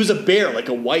 He was a bear, like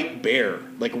a white bear,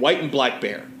 like white and black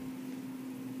bear.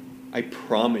 I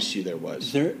promise you there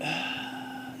was. There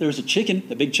was a chicken,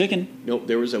 a big chicken. Nope,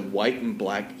 there was a white and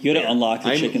black. You had to unlock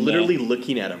the chicken. I'm literally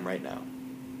looking at him right now.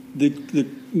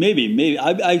 Maybe.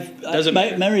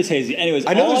 My memory is hazy. Anyways,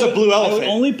 I know there's a blue elephant. I would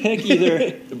only pick either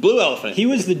the blue elephant. He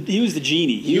was the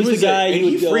genie. He was the guy.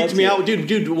 He freaked me out,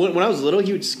 dude. When I was little,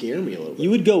 he would scare me a little bit. You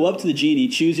would go up to the genie,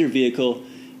 choose your vehicle,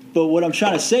 but what I'm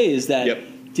trying to say is that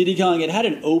Diddy Kong, it had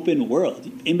an open world.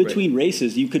 In between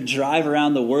races, you could drive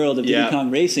around the world of Diddy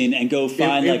Kong Racing and go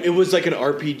find it was like an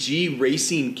RPG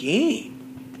racing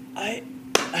game.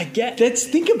 I get.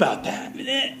 Think about that.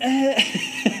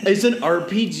 It's an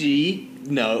RPG.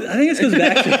 No, I think this goes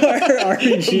back to our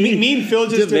RPG. Me and Phil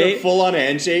just did a full-on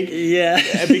handshake. Yeah,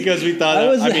 because we thought.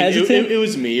 It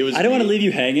was me. It was. I don't want to leave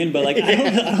you hanging, but I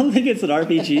don't think it's an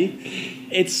RPG.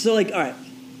 It's so all right.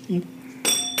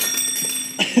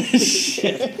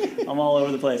 Shit. I'm all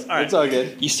over the place. All right. It's all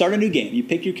good. You start a new game. You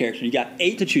pick your character. You got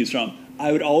 8 to choose from.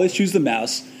 I would always choose the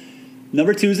mouse.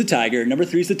 Number 2 is the tiger. Number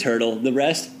 3 is the turtle. The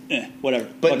rest, whatever.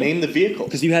 But name the vehicle.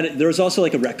 Because there was also a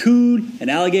raccoon, an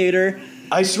alligator.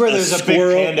 I swear there's a big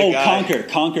panda guy. Conker.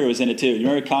 Conker was in it too. You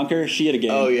remember Conker? She had a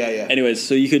game. Oh, yeah. Anyways,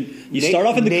 so you start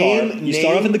off in the car. You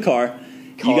start off in the car.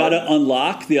 You got to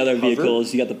unlock the other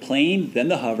vehicles. You got the plane, then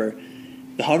the hover.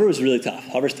 The hover was really tough.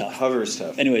 Hover's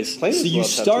tough. Anyways, so you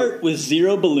start with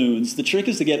 0 balloons. The trick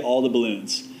is to get all the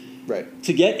balloons. Right.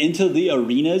 To get into the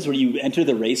arenas where you enter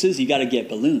the races, you got to get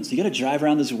balloons. You got to drive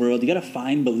around this world. You got to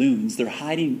find balloons. They're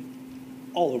hiding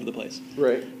all over the place.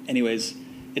 Right. Anyways,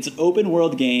 it's an open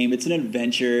world game. It's an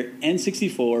adventure.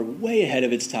 N64, way ahead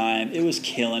of its time. It was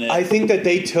killing it. I think that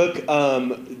they took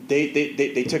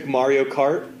they took Mario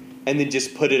Kart and then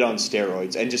just put it on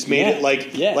steroids and just made it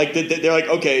they're like,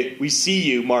 okay, we see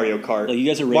you, Mario Kart. Like you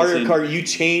guys are racing. Mario Kart, you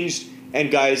changed And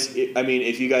guys, I mean,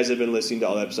 if you guys have been listening to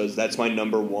all the episodes, that's my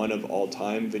number one of all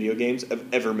time video games I've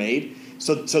ever made.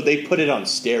 So they put it on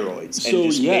steroids and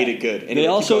just made it good. And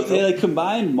they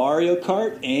combined Mario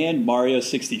Kart and Mario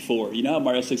 64. You know how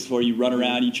Mario 64, you run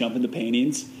around, you jump into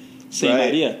paintings? Same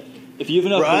idea. If you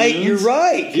have enough balloons, you're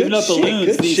right. If you have enough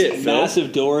balloons, these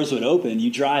massive doors would open.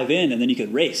 You drive in, and then you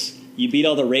could race. You beat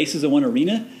all the races in one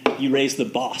arena, you race the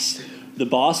boss. The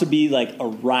boss would be like a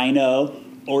rhino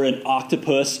or an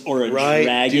octopus or a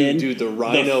dragon. Dude, the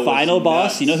rhino. The final was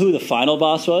boss. nuts. You know who the final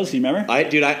boss was? Do you remember? I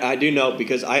do know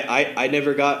because I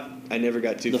never got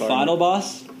too far. The final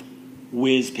boss,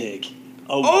 Whiz Pig.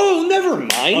 Oh, never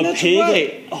mind. That's pig,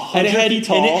 right. And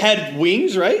it had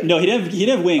wings, right? No, he didn't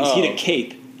have wings. He had a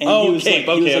cape. And he was cape.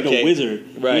 He was like a wizard.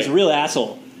 Right. He was a real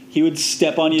asshole. He would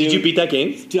step on you. Did you beat that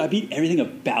game? Dude, I beat everything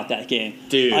about that game.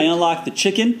 Dude. I unlocked the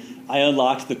chicken. I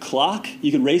unlocked the clock.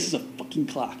 You can race as a fucking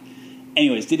clock.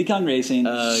 Anyways, Diddy Kong Racing,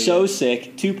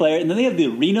 sick, 2-player, and then they have the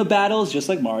arena battles just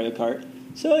like Mario Kart.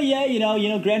 So yeah, you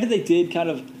know, granted they did kind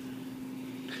of,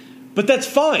 but that's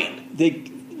fine. Hold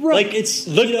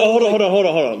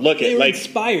on. Look, they were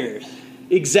inspired.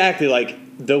 Exactly, like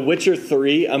The Witcher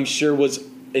 3, I'm sure was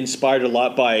inspired a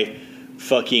lot by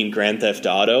fucking Grand Theft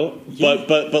Auto, yeah.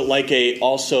 but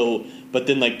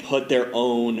then like put their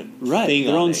own thing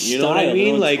their on own it. You style, know what I mean?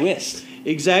 their own Like twist.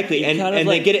 Exactly, and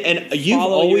they get it. And you've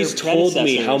always told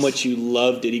me how much you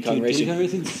love Diddy Kong Racing. Diddy Kong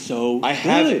Racing's so I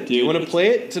have it. Do you want to play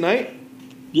it tonight?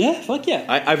 Yeah, fuck yeah.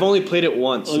 I've only played it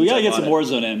once. Well, we gotta get some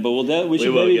Warzone in, but we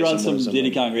should maybe run some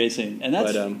Diddy Kong Racing. And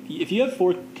that's if you have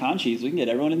 4 conchis, we can get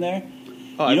everyone in there.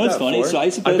 Oh, you know what's funny? 4. So I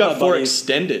used to play I've got with 4 buddies.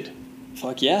 extended.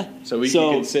 Fuck yeah! So we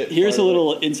can sit. Here's a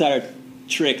little insider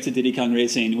trick to Diddy Kong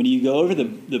Racing. When you go over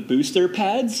the booster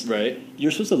pads, right,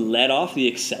 you're supposed to let off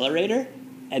the accelerator.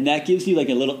 And that gives you like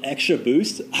a little extra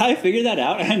boost. I figured that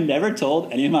out. I never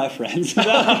told any of my friends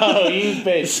about it. You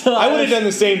bitch. So I would have done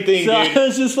the same thing, dude. I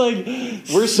was just like,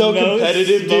 we're so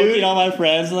competitive, dude. All my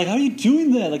friends. I'm like, how are you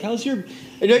doing that? Like, how's your...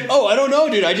 And you're like, I don't know,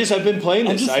 dude. I've been playing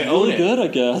this. I own it. Good, I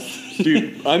guess.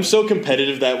 Dude, I'm so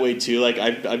competitive that way, too. Like,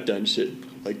 I've done shit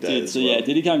like that. Dude, so yeah,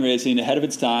 Diddy Kong Racing, ahead of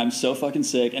its time, so fucking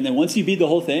sick. And then once you beat the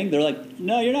whole thing, they're like,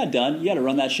 no, you're not done. You got to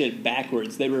run that shit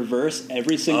backwards. They reverse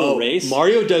every single race.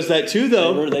 Mario does that too,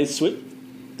 though. They switch.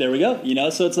 There we go. You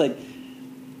know, so it's like,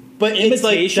 but it's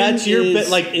like that's your bit.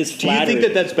 Like, is do you think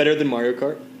that that's better than Mario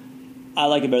Kart? I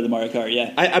like it better than Mario Kart.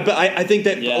 Yeah, I think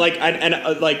that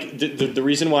the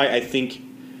reason why I think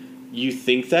you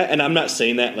think that, and I'm not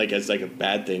saying that like as like a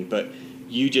bad thing, but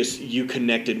you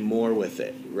connected more with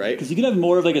it, right? Because you can have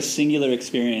more of like a singular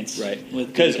experience, right?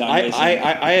 Because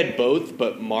I had both,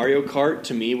 but Mario Kart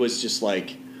to me was just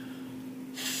like,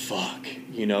 fuck.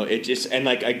 You know, it just, and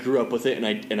like I grew up with it, and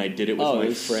I did it with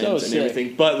my friends and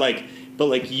everything. But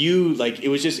you it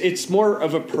was just, it's more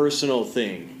of a personal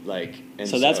thing. Like, and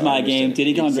so that's my game,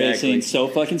 Diddy Kong Racing, so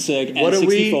fucking sick. What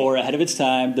N64 ahead of its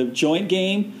time. The joint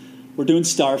game, we're doing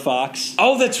Star Fox.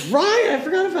 Oh, that's right. I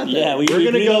forgot about that. Yeah, we're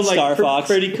gonna go like Star Fox.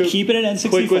 Keep it at N64.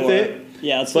 Quick with it.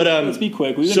 Yeah, let's be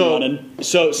quick. We've been running.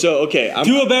 So okay.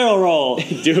 Do a barrel roll.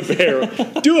 Do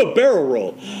a barrel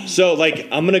roll. So like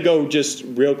I'm gonna go just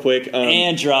real quick.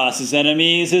 Andros'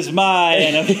 enemies is my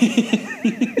enemy.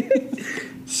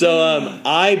 So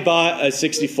I bought a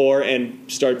 64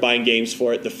 and started buying games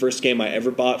for it. The first game I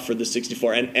ever bought for the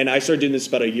 64, and I started doing this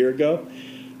about a year ago.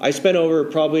 I spent over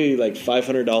probably like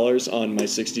 $500 on my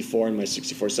 64 and my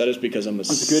 64 setups because I'm a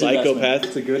psychopath.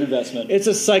 It's a good investment. It's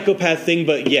a psychopath thing,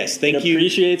 but yes, thank you. It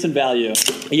appreciates in value.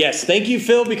 Yes, thank you,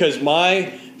 Phil, because my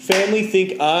family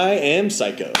think I am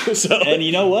psycho. So, and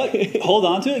you know what? Hold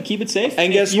on to it. Keep it safe.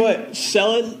 And guess what?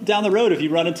 Sell it down the road if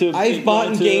you run into... I've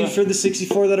bought games for the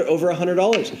 64 that are over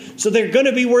 $100. So they're going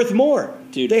to be worth more.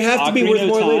 Dude, they have to be worth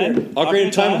more later. Ocarina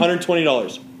of Time,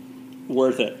 $120.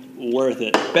 Worth it.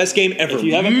 Best game ever. If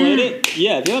you haven't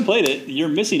played it, you're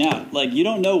missing out. Like, you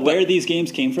don't know where these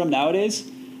games came from nowadays.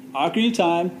 Ocarina of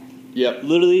Time,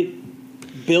 literally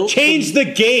built... Changed the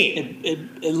game.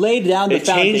 It laid down the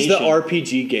foundation. It changed the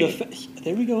RPG game.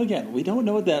 There we go again. We don't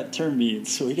know what that term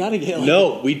means, so we got to get...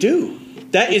 No, we do.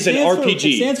 That is an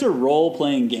RPG. It stands for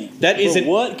role-playing game. That isn't...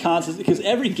 What concept... Because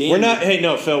every game... We're not... Hey,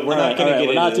 no, Phil, we're not going to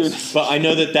get into this. But I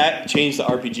know that changed the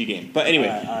RPG game. But anyway,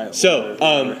 all right,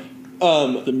 so...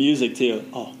 the music too.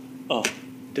 Oh.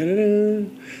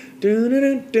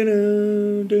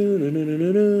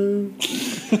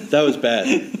 That was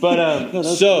bad. But that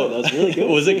was really good.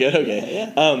 Was it good?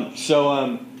 Okay. Yeah.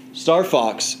 Star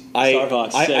Fox. Star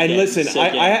Fox.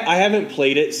 I haven't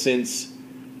played it since.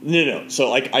 No.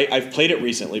 So like I've played it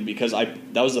recently because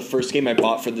that was the first game I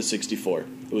bought for the 64.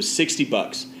 It was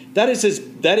 $60. That is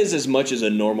as much as a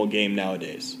normal game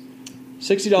nowadays.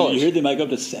 $60. You heard they might go up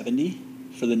to $70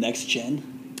 for the next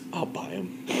gen? I'll buy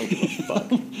them. I don't give a fuck. I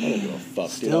don't give a fuck,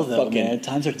 dude. Still, though, man,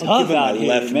 times are tough out here,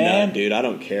 left man. Nut, dude. I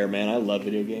don't care, man. I love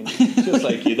video games. Just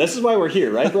like you. This is why we're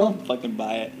here, right, bro? I'll fucking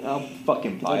buy it. I'll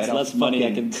fucking buy it. Less money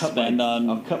I can spend on...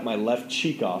 I'll cut my left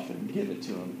cheek off and give it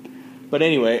to him. But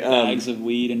anyway... bags of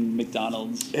weed and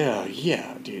McDonald's.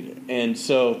 Yeah, dude. And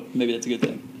so... Maybe that's a good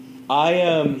thing.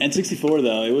 N64,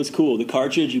 though, it was cool. The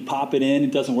cartridge, you pop it in,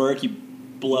 it doesn't work, you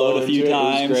blow it a few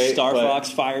times. Great, Star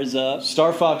Fox fires up.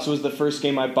 Star Fox was the first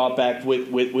game I bought back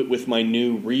with my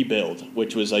new rebuild,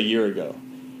 which was a year ago.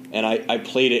 And I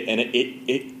played it, and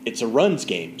it's a runs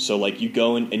game. So, like, you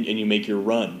go and you make your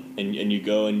run, and you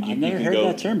go and you I've never can heard go.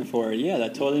 that term before. Yeah,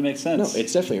 that totally makes sense. No,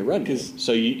 it's definitely a run game.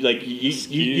 So you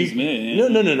Excuse me.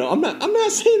 No. I'm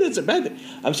not saying that's a bad thing.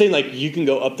 I'm saying, like, you can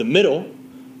go up the middle,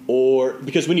 or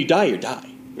because when you die, you die.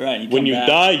 Right. When you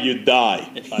die, you die.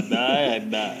 If I die, I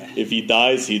die. If he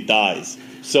dies, he dies.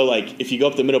 So, like, if you go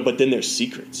up the middle, but then there's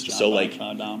secrets. So, like,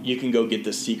 you can go get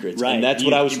the secrets. Right. And that's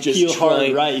what I was just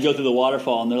trying. Right. You go through the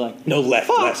waterfall, and they're like, no, left.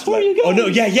 Where are you going? Oh, no,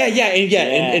 yeah.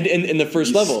 And in the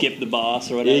first level. Skip the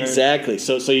boss or whatever. Exactly.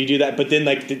 So you do that, but then,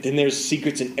 like, then there's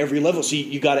secrets in every level. So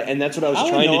you got it, and that's what I was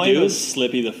trying to do. Was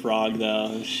Slippy the Frog,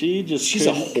 though. She's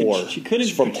a whore. She couldn't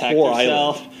from protect Whore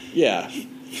herself. Island. Yeah.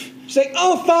 She's like,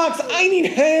 oh, Fox, I need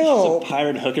help. She's a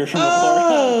pirate hooker from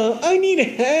Whore. I need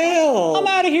help. I'm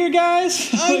out of here, guys.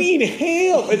 I need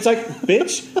help. It's like,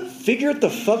 bitch, figure it the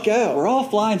fuck out. We're all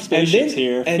flying spaceships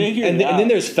here. And then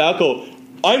there's Falco.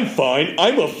 I'm fine.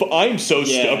 I'm so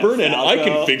stubborn, and I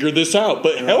can figure this out.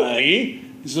 But help me.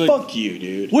 He's like, fuck you,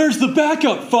 dude. Where's the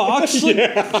backup, Fox?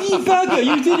 Falco,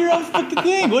 you did your own fucking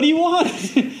thing. What do you want?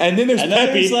 And then there's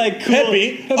Peppy. Like, cool.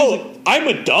 Peppy. I'm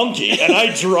a donkey, and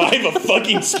I drive a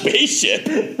fucking spaceship.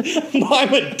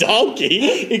 I'm a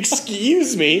donkey.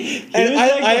 Excuse me. And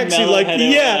I actually like,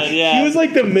 he was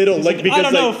like the middle, like because I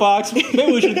don't know, Fox.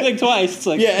 Maybe we should think twice. It's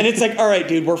like, and it's like, all right,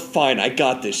 dude, we're fine. I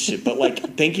got this shit, but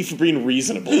like, thank you for being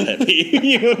reasonable, Peppy.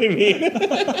 You know what I mean?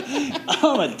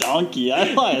 I'm a donkey.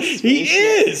 I fly a spaceship. He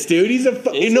is, dude. He's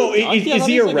a. Is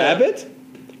he a rabbit?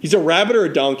 He's a rabbit or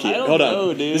a donkey? I don't Hold know,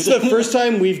 on. dude. This is the first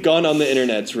time we've gone on the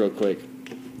internets real quick.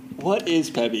 What is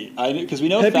Peppy? Because we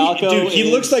know Peppy, Falco dude,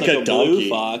 he looks like a donkey. Blue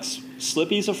fox.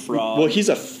 Slippy's a frog. Well, he's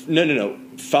a no.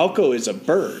 Falco is a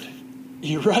bird.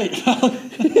 You're right.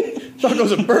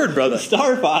 Falco's a bird, brother.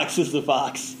 Star Fox is the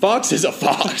fox. Fox is a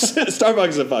fox. Star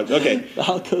Fox is a fox. Okay.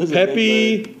 Falco's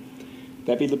Peppy. a bird.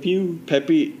 Peppy Le Pew.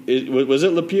 Peppy was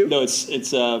it Le Pew? No, it's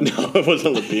no, it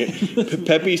wasn't Le Pew.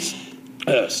 Peppy's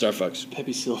Star Fox.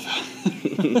 Peppy Silva.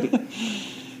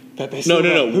 Pepe Silva.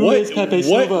 No. Who is Pepe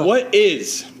Silva? What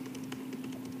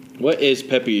is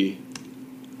Peppy?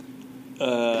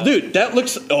 Dude, that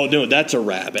looks. Oh no, that's a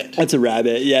rabbit. That's a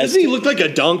rabbit. Yeah. Doesn't he look like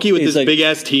a donkey with his like, big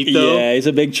ass teeth though? Yeah, he's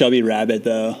a big chubby rabbit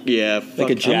though. Yeah, like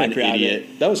a jackrabbit.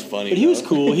 Idiot. That was funny. But he was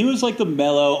cool. He was like the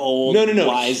mellow old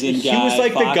wizened guy. He was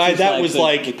like the guy that was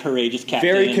like the courageous captain.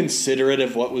 Very considerate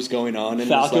of what was going on. And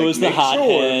Falco was the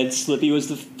hothead. Slippy was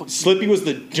the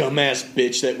dumbass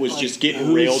bitch that was just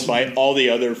getting railed by all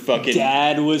the other fucking.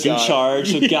 Dad was in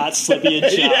charge, so got Slippy a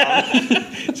job.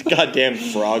 It's goddamn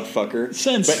frog fucker.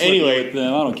 Send but Slippy anyway, with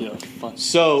them. I don't care.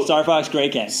 So Star Fox,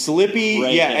 great game. Slippy,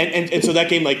 great game. And so that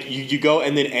game, like you go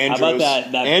and then Andros. How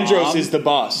about that Andros bomb? is the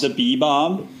boss. The B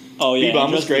bomb. Oh yeah, B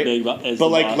bomb was great. But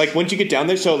like once you get down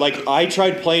there, so like I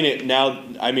tried playing it. Now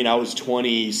I mean I was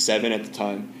 27 at the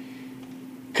time.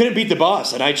 Couldn't beat the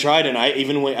boss, and I tried, and I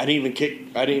didn't even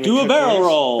do a barrel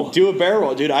roll. Do a barrel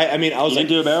roll, dude. I mean, I was like,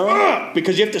 do a barrel roll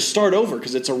because you have to start over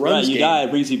because it's a runs game. You die,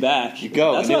 it brings you back. You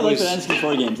go. That's why I like the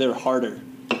N64 games. They were harder.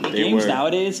 Games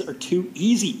nowadays are too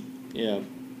easy. Yeah,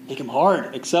 make them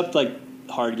hard. Except like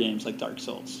hard games like Dark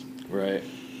Souls. Right.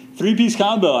 3-piece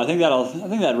combo. I think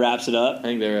that wraps it up. I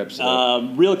think that wraps it up.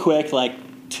 Real quick, like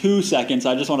 2 seconds.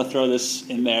 I just want to throw this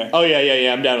in there. Oh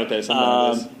yeah. I'm down with this.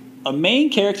 A main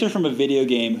character from a video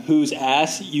game whose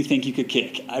ass you think you could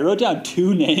kick. I wrote down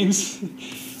 2 names.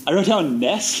 I wrote down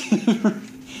Ness.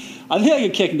 I think I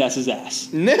could kick Ness's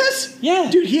ass. Ness? Yeah.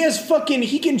 Dude,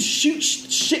 he can shoot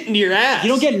shit into your ass. You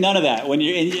don't get none of that. When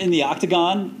you're in the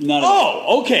octagon, none of that.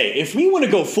 Oh, okay. If we want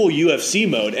to go full UFC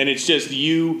mode and it's just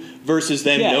you versus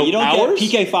them, no you don't hours?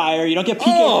 Get PK Fire. You don't get PK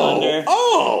Thunder.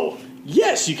 Oh!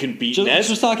 Yes, you can beat Ness.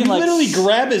 Just talking you like literally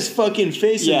grab his fucking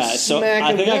face and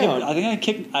smack him down. I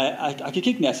think I could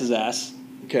kick Ness's ass.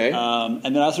 Okay. And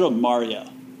then I also wrote Mario.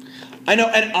 I know,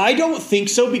 and I don't think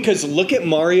so because look at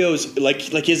Mario's like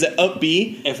his up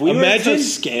B. If we were to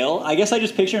scale, I guess I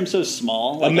just picture him so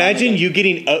small. Like imagine you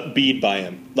getting up B'd by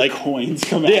him, like coins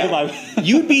come out of my.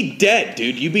 You'd be dead,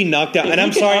 dude. You'd be knocked out. And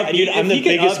I'm sorry, dude. I'm the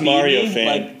biggest Mario fan.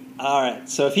 Like, All right,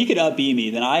 so if he could outbeat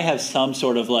me, then I have some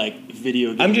sort of like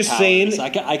video game. I'm just power, saying, so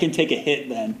I can take a hit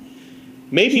then.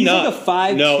 Maybe he's not. Like a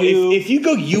 5'2". No, if you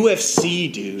go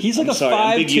UFC, dude, he's like a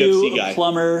 5'2"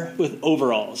 plumber with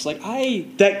overalls. Like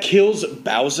that kills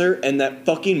Bowser and that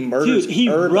fucking murders. Dude, he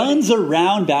runs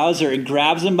around Bowser and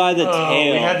grabs him by the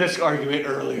tail. We had this argument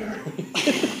earlier.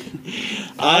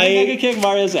 I think I could kick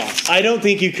Mario's ass. I don't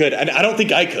think you could. I don't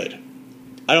think I could.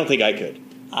 I think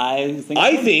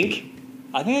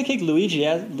I kicked Luigi's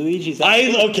ass.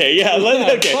 Okay, yeah.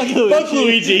 Okay. Fuck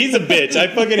Luigi. He's a bitch. I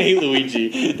fucking hate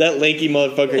Luigi. That lanky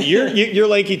motherfucker. You're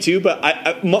lanky too,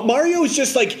 but Mario is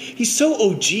just like, he's so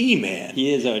OG, man.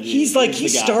 He is OG. He's like, he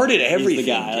started everything. He's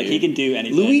the guy. Dude. Like, he can do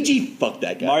anything. Luigi, fuck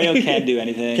that guy. Mario can't do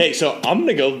anything. Okay, so I'm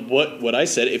gonna go what I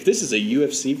said. If this is a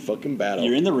UFC fucking battle,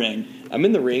 you're in the ring. I'm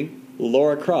in the ring.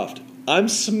 Laura Croft. I'm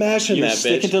smashing You're that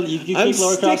bitch. I'm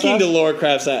sticking to Laura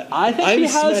Croft's ass. I think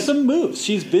she has some moves.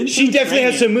 She definitely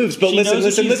has some moves. But listen.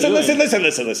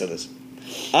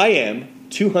 I am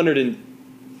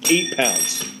 208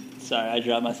 pounds. Sorry, I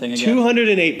dropped my thing again.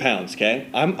 208 pounds. Okay,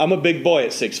 I'm a big boy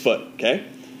at 6 foot. Okay.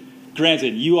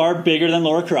 Granted, you are bigger than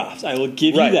Laura Croft. I will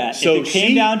give you that. So if it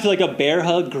came down to like a bear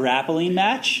hug grappling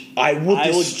match, I will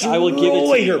give it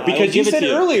to her because you said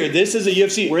earlier this is a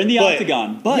UFC. We're in the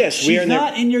octagon, but yes, she's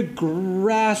not in your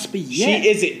grasp yet. She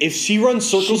isn't. If she runs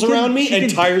circles around me and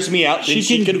tires me out, then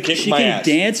she can kick my ass.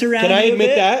 She can dance around. Can I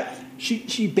admit that?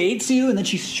 She baits you and then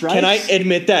she strikes. Can I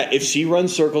admit that if she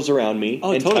runs circles around me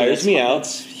and tires me out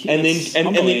and then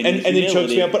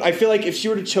chokes me out? But I feel like if she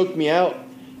were to choke me out,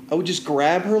 I would just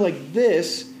grab her like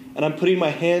this, and I'm putting my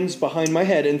hands behind my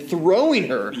head and throwing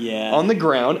her on the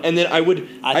ground, and then I would.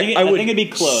 I think it'd be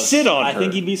close. Sit on her. I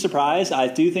think you'd be surprised. I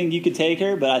do think you could take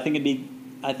her, but I think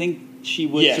she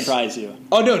would surprise you.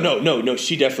 Oh no!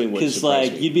 She definitely would. Because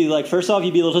like you'd be like, first off,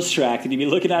 you'd be a little distracted. You'd be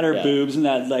looking at her boobs and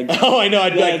that like. Oh, I know.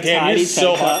 I'd be like, damn, you're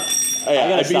so hot. I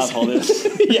gotta stop holding this.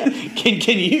 Yeah,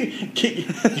 can you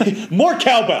more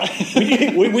cowbell?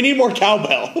 We need more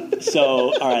cowbell.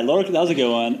 So, all right, Laura, that was a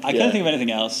good one. I couldn't think of anything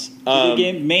else.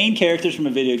 Main characters from a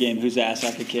video game whose ass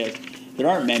I could kick. There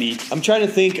aren't many. I'm trying to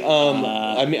think.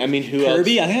 I mean, who else?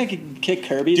 Kirby. I think I could kick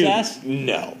Kirby's ass.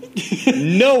 No,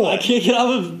 no one. I can't get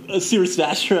off of a Super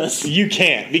Smash Bros. You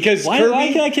can't because why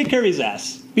can I kick Kirby's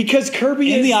ass? Because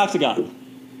Kirby in the octagon.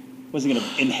 Was he gonna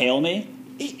inhale me?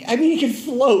 I mean, he can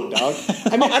float, dog.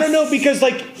 I mean, I don't know because,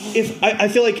 like, if I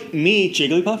feel like me,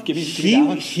 Jigglypuff, give me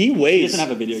he weighs. He doesn't have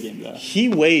a video game though. He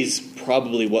weighs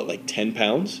probably 10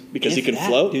 pounds because he can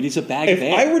float. Dude, he's a bag of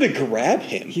air. If I were to grab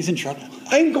him, he's in trouble.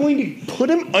 I'm going to put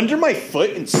him under my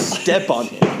foot and step on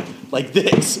him like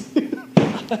this.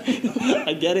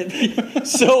 I get it.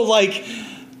 So, like,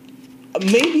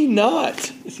 maybe not.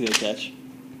 See the catch.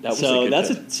 That was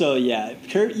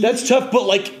that's tough. But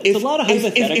like, it's a lot of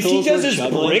hypotheticals. If he does his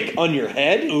brick on your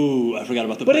head, ooh, I forgot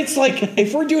about the. But brick. It's like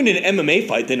if we're doing an MMA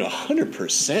fight, then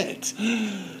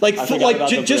 100%. Like,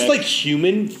 just like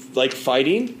human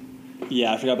fighting.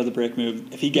 Yeah, I forgot about the brick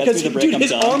move. If he gets me the brick,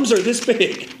 his arms are this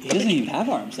big. He doesn't even have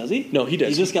arms, does he? No, he does.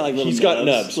 He's just got like little. He's got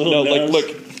nubs. No, like look,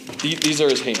 these are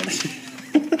his hands.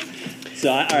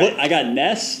 So all right, I got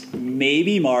Ness,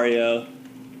 maybe Mario,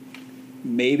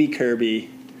 maybe Kirby.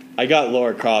 I got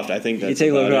Laura Croft. I think that's. You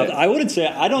take Laura Croft. I wouldn't say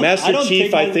I don't. Master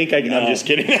Chief. I'm just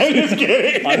kidding. I'm just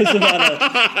kidding. I was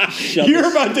about to.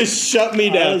 You're about to shut me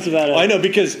down. I was about to. I know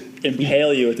because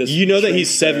impale you with this. You know that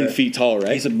he's 7 feet tall,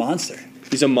 right? He's a monster.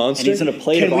 He's a monster. And he's in a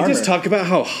plate of armor. Can we just talk about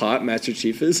how hot Master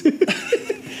Chief is?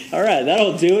 All right,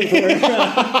 that'll do it for.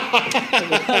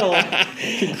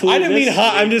 I didn't mean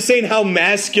hot. I'm just saying how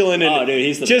masculine and dude,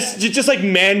 he's the just like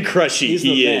man crushy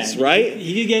he is, right?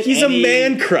 He could get. He's a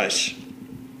man crush.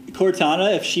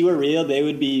 Cortana, if she were real, they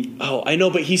would be. Oh, I know,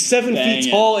 but he's 7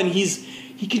 feet tall, and he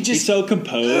can just. He's so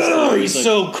composed. Oh, he's like,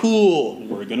 so cool.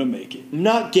 We're gonna make it.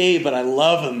 Not gay, but I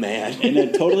love him, man. In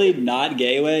a totally not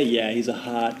gay way, yeah, he's a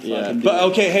hot fucking dude. But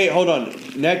okay, hey, hold on.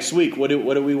 Next week, what do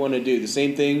we want to do? The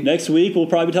same thing. Next week, we'll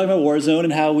probably be talking about Warzone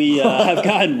and how we have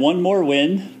gotten one more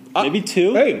win, maybe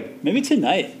two. Hey, maybe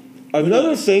tonight.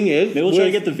 Another thing is, maybe we'll try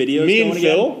to get the videos me going and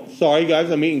Phil. Again. Sorry, guys,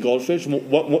 I'm eating goldfish.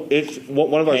 It's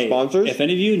one of our sponsors. If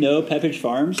any of you know Pepperidge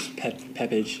Farms,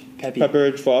 Pepperidge,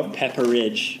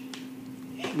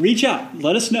 reach out.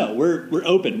 Let us know. We're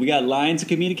open. We got lines of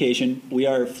communication. We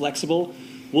are flexible.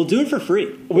 We'll do it for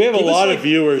free. We have a lot of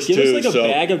viewers too. Give us a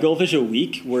bag of goldfish a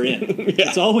week. We're in.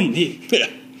 That's all we need. Yeah.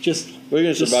 We're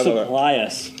gonna supply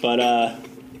us. But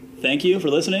thank you for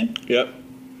listening. Yep.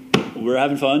 We're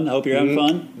having fun. I hope you're having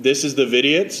fun. This is the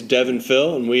Vidiots, Dev and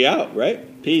Phil, and we out,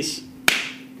 right? Peace.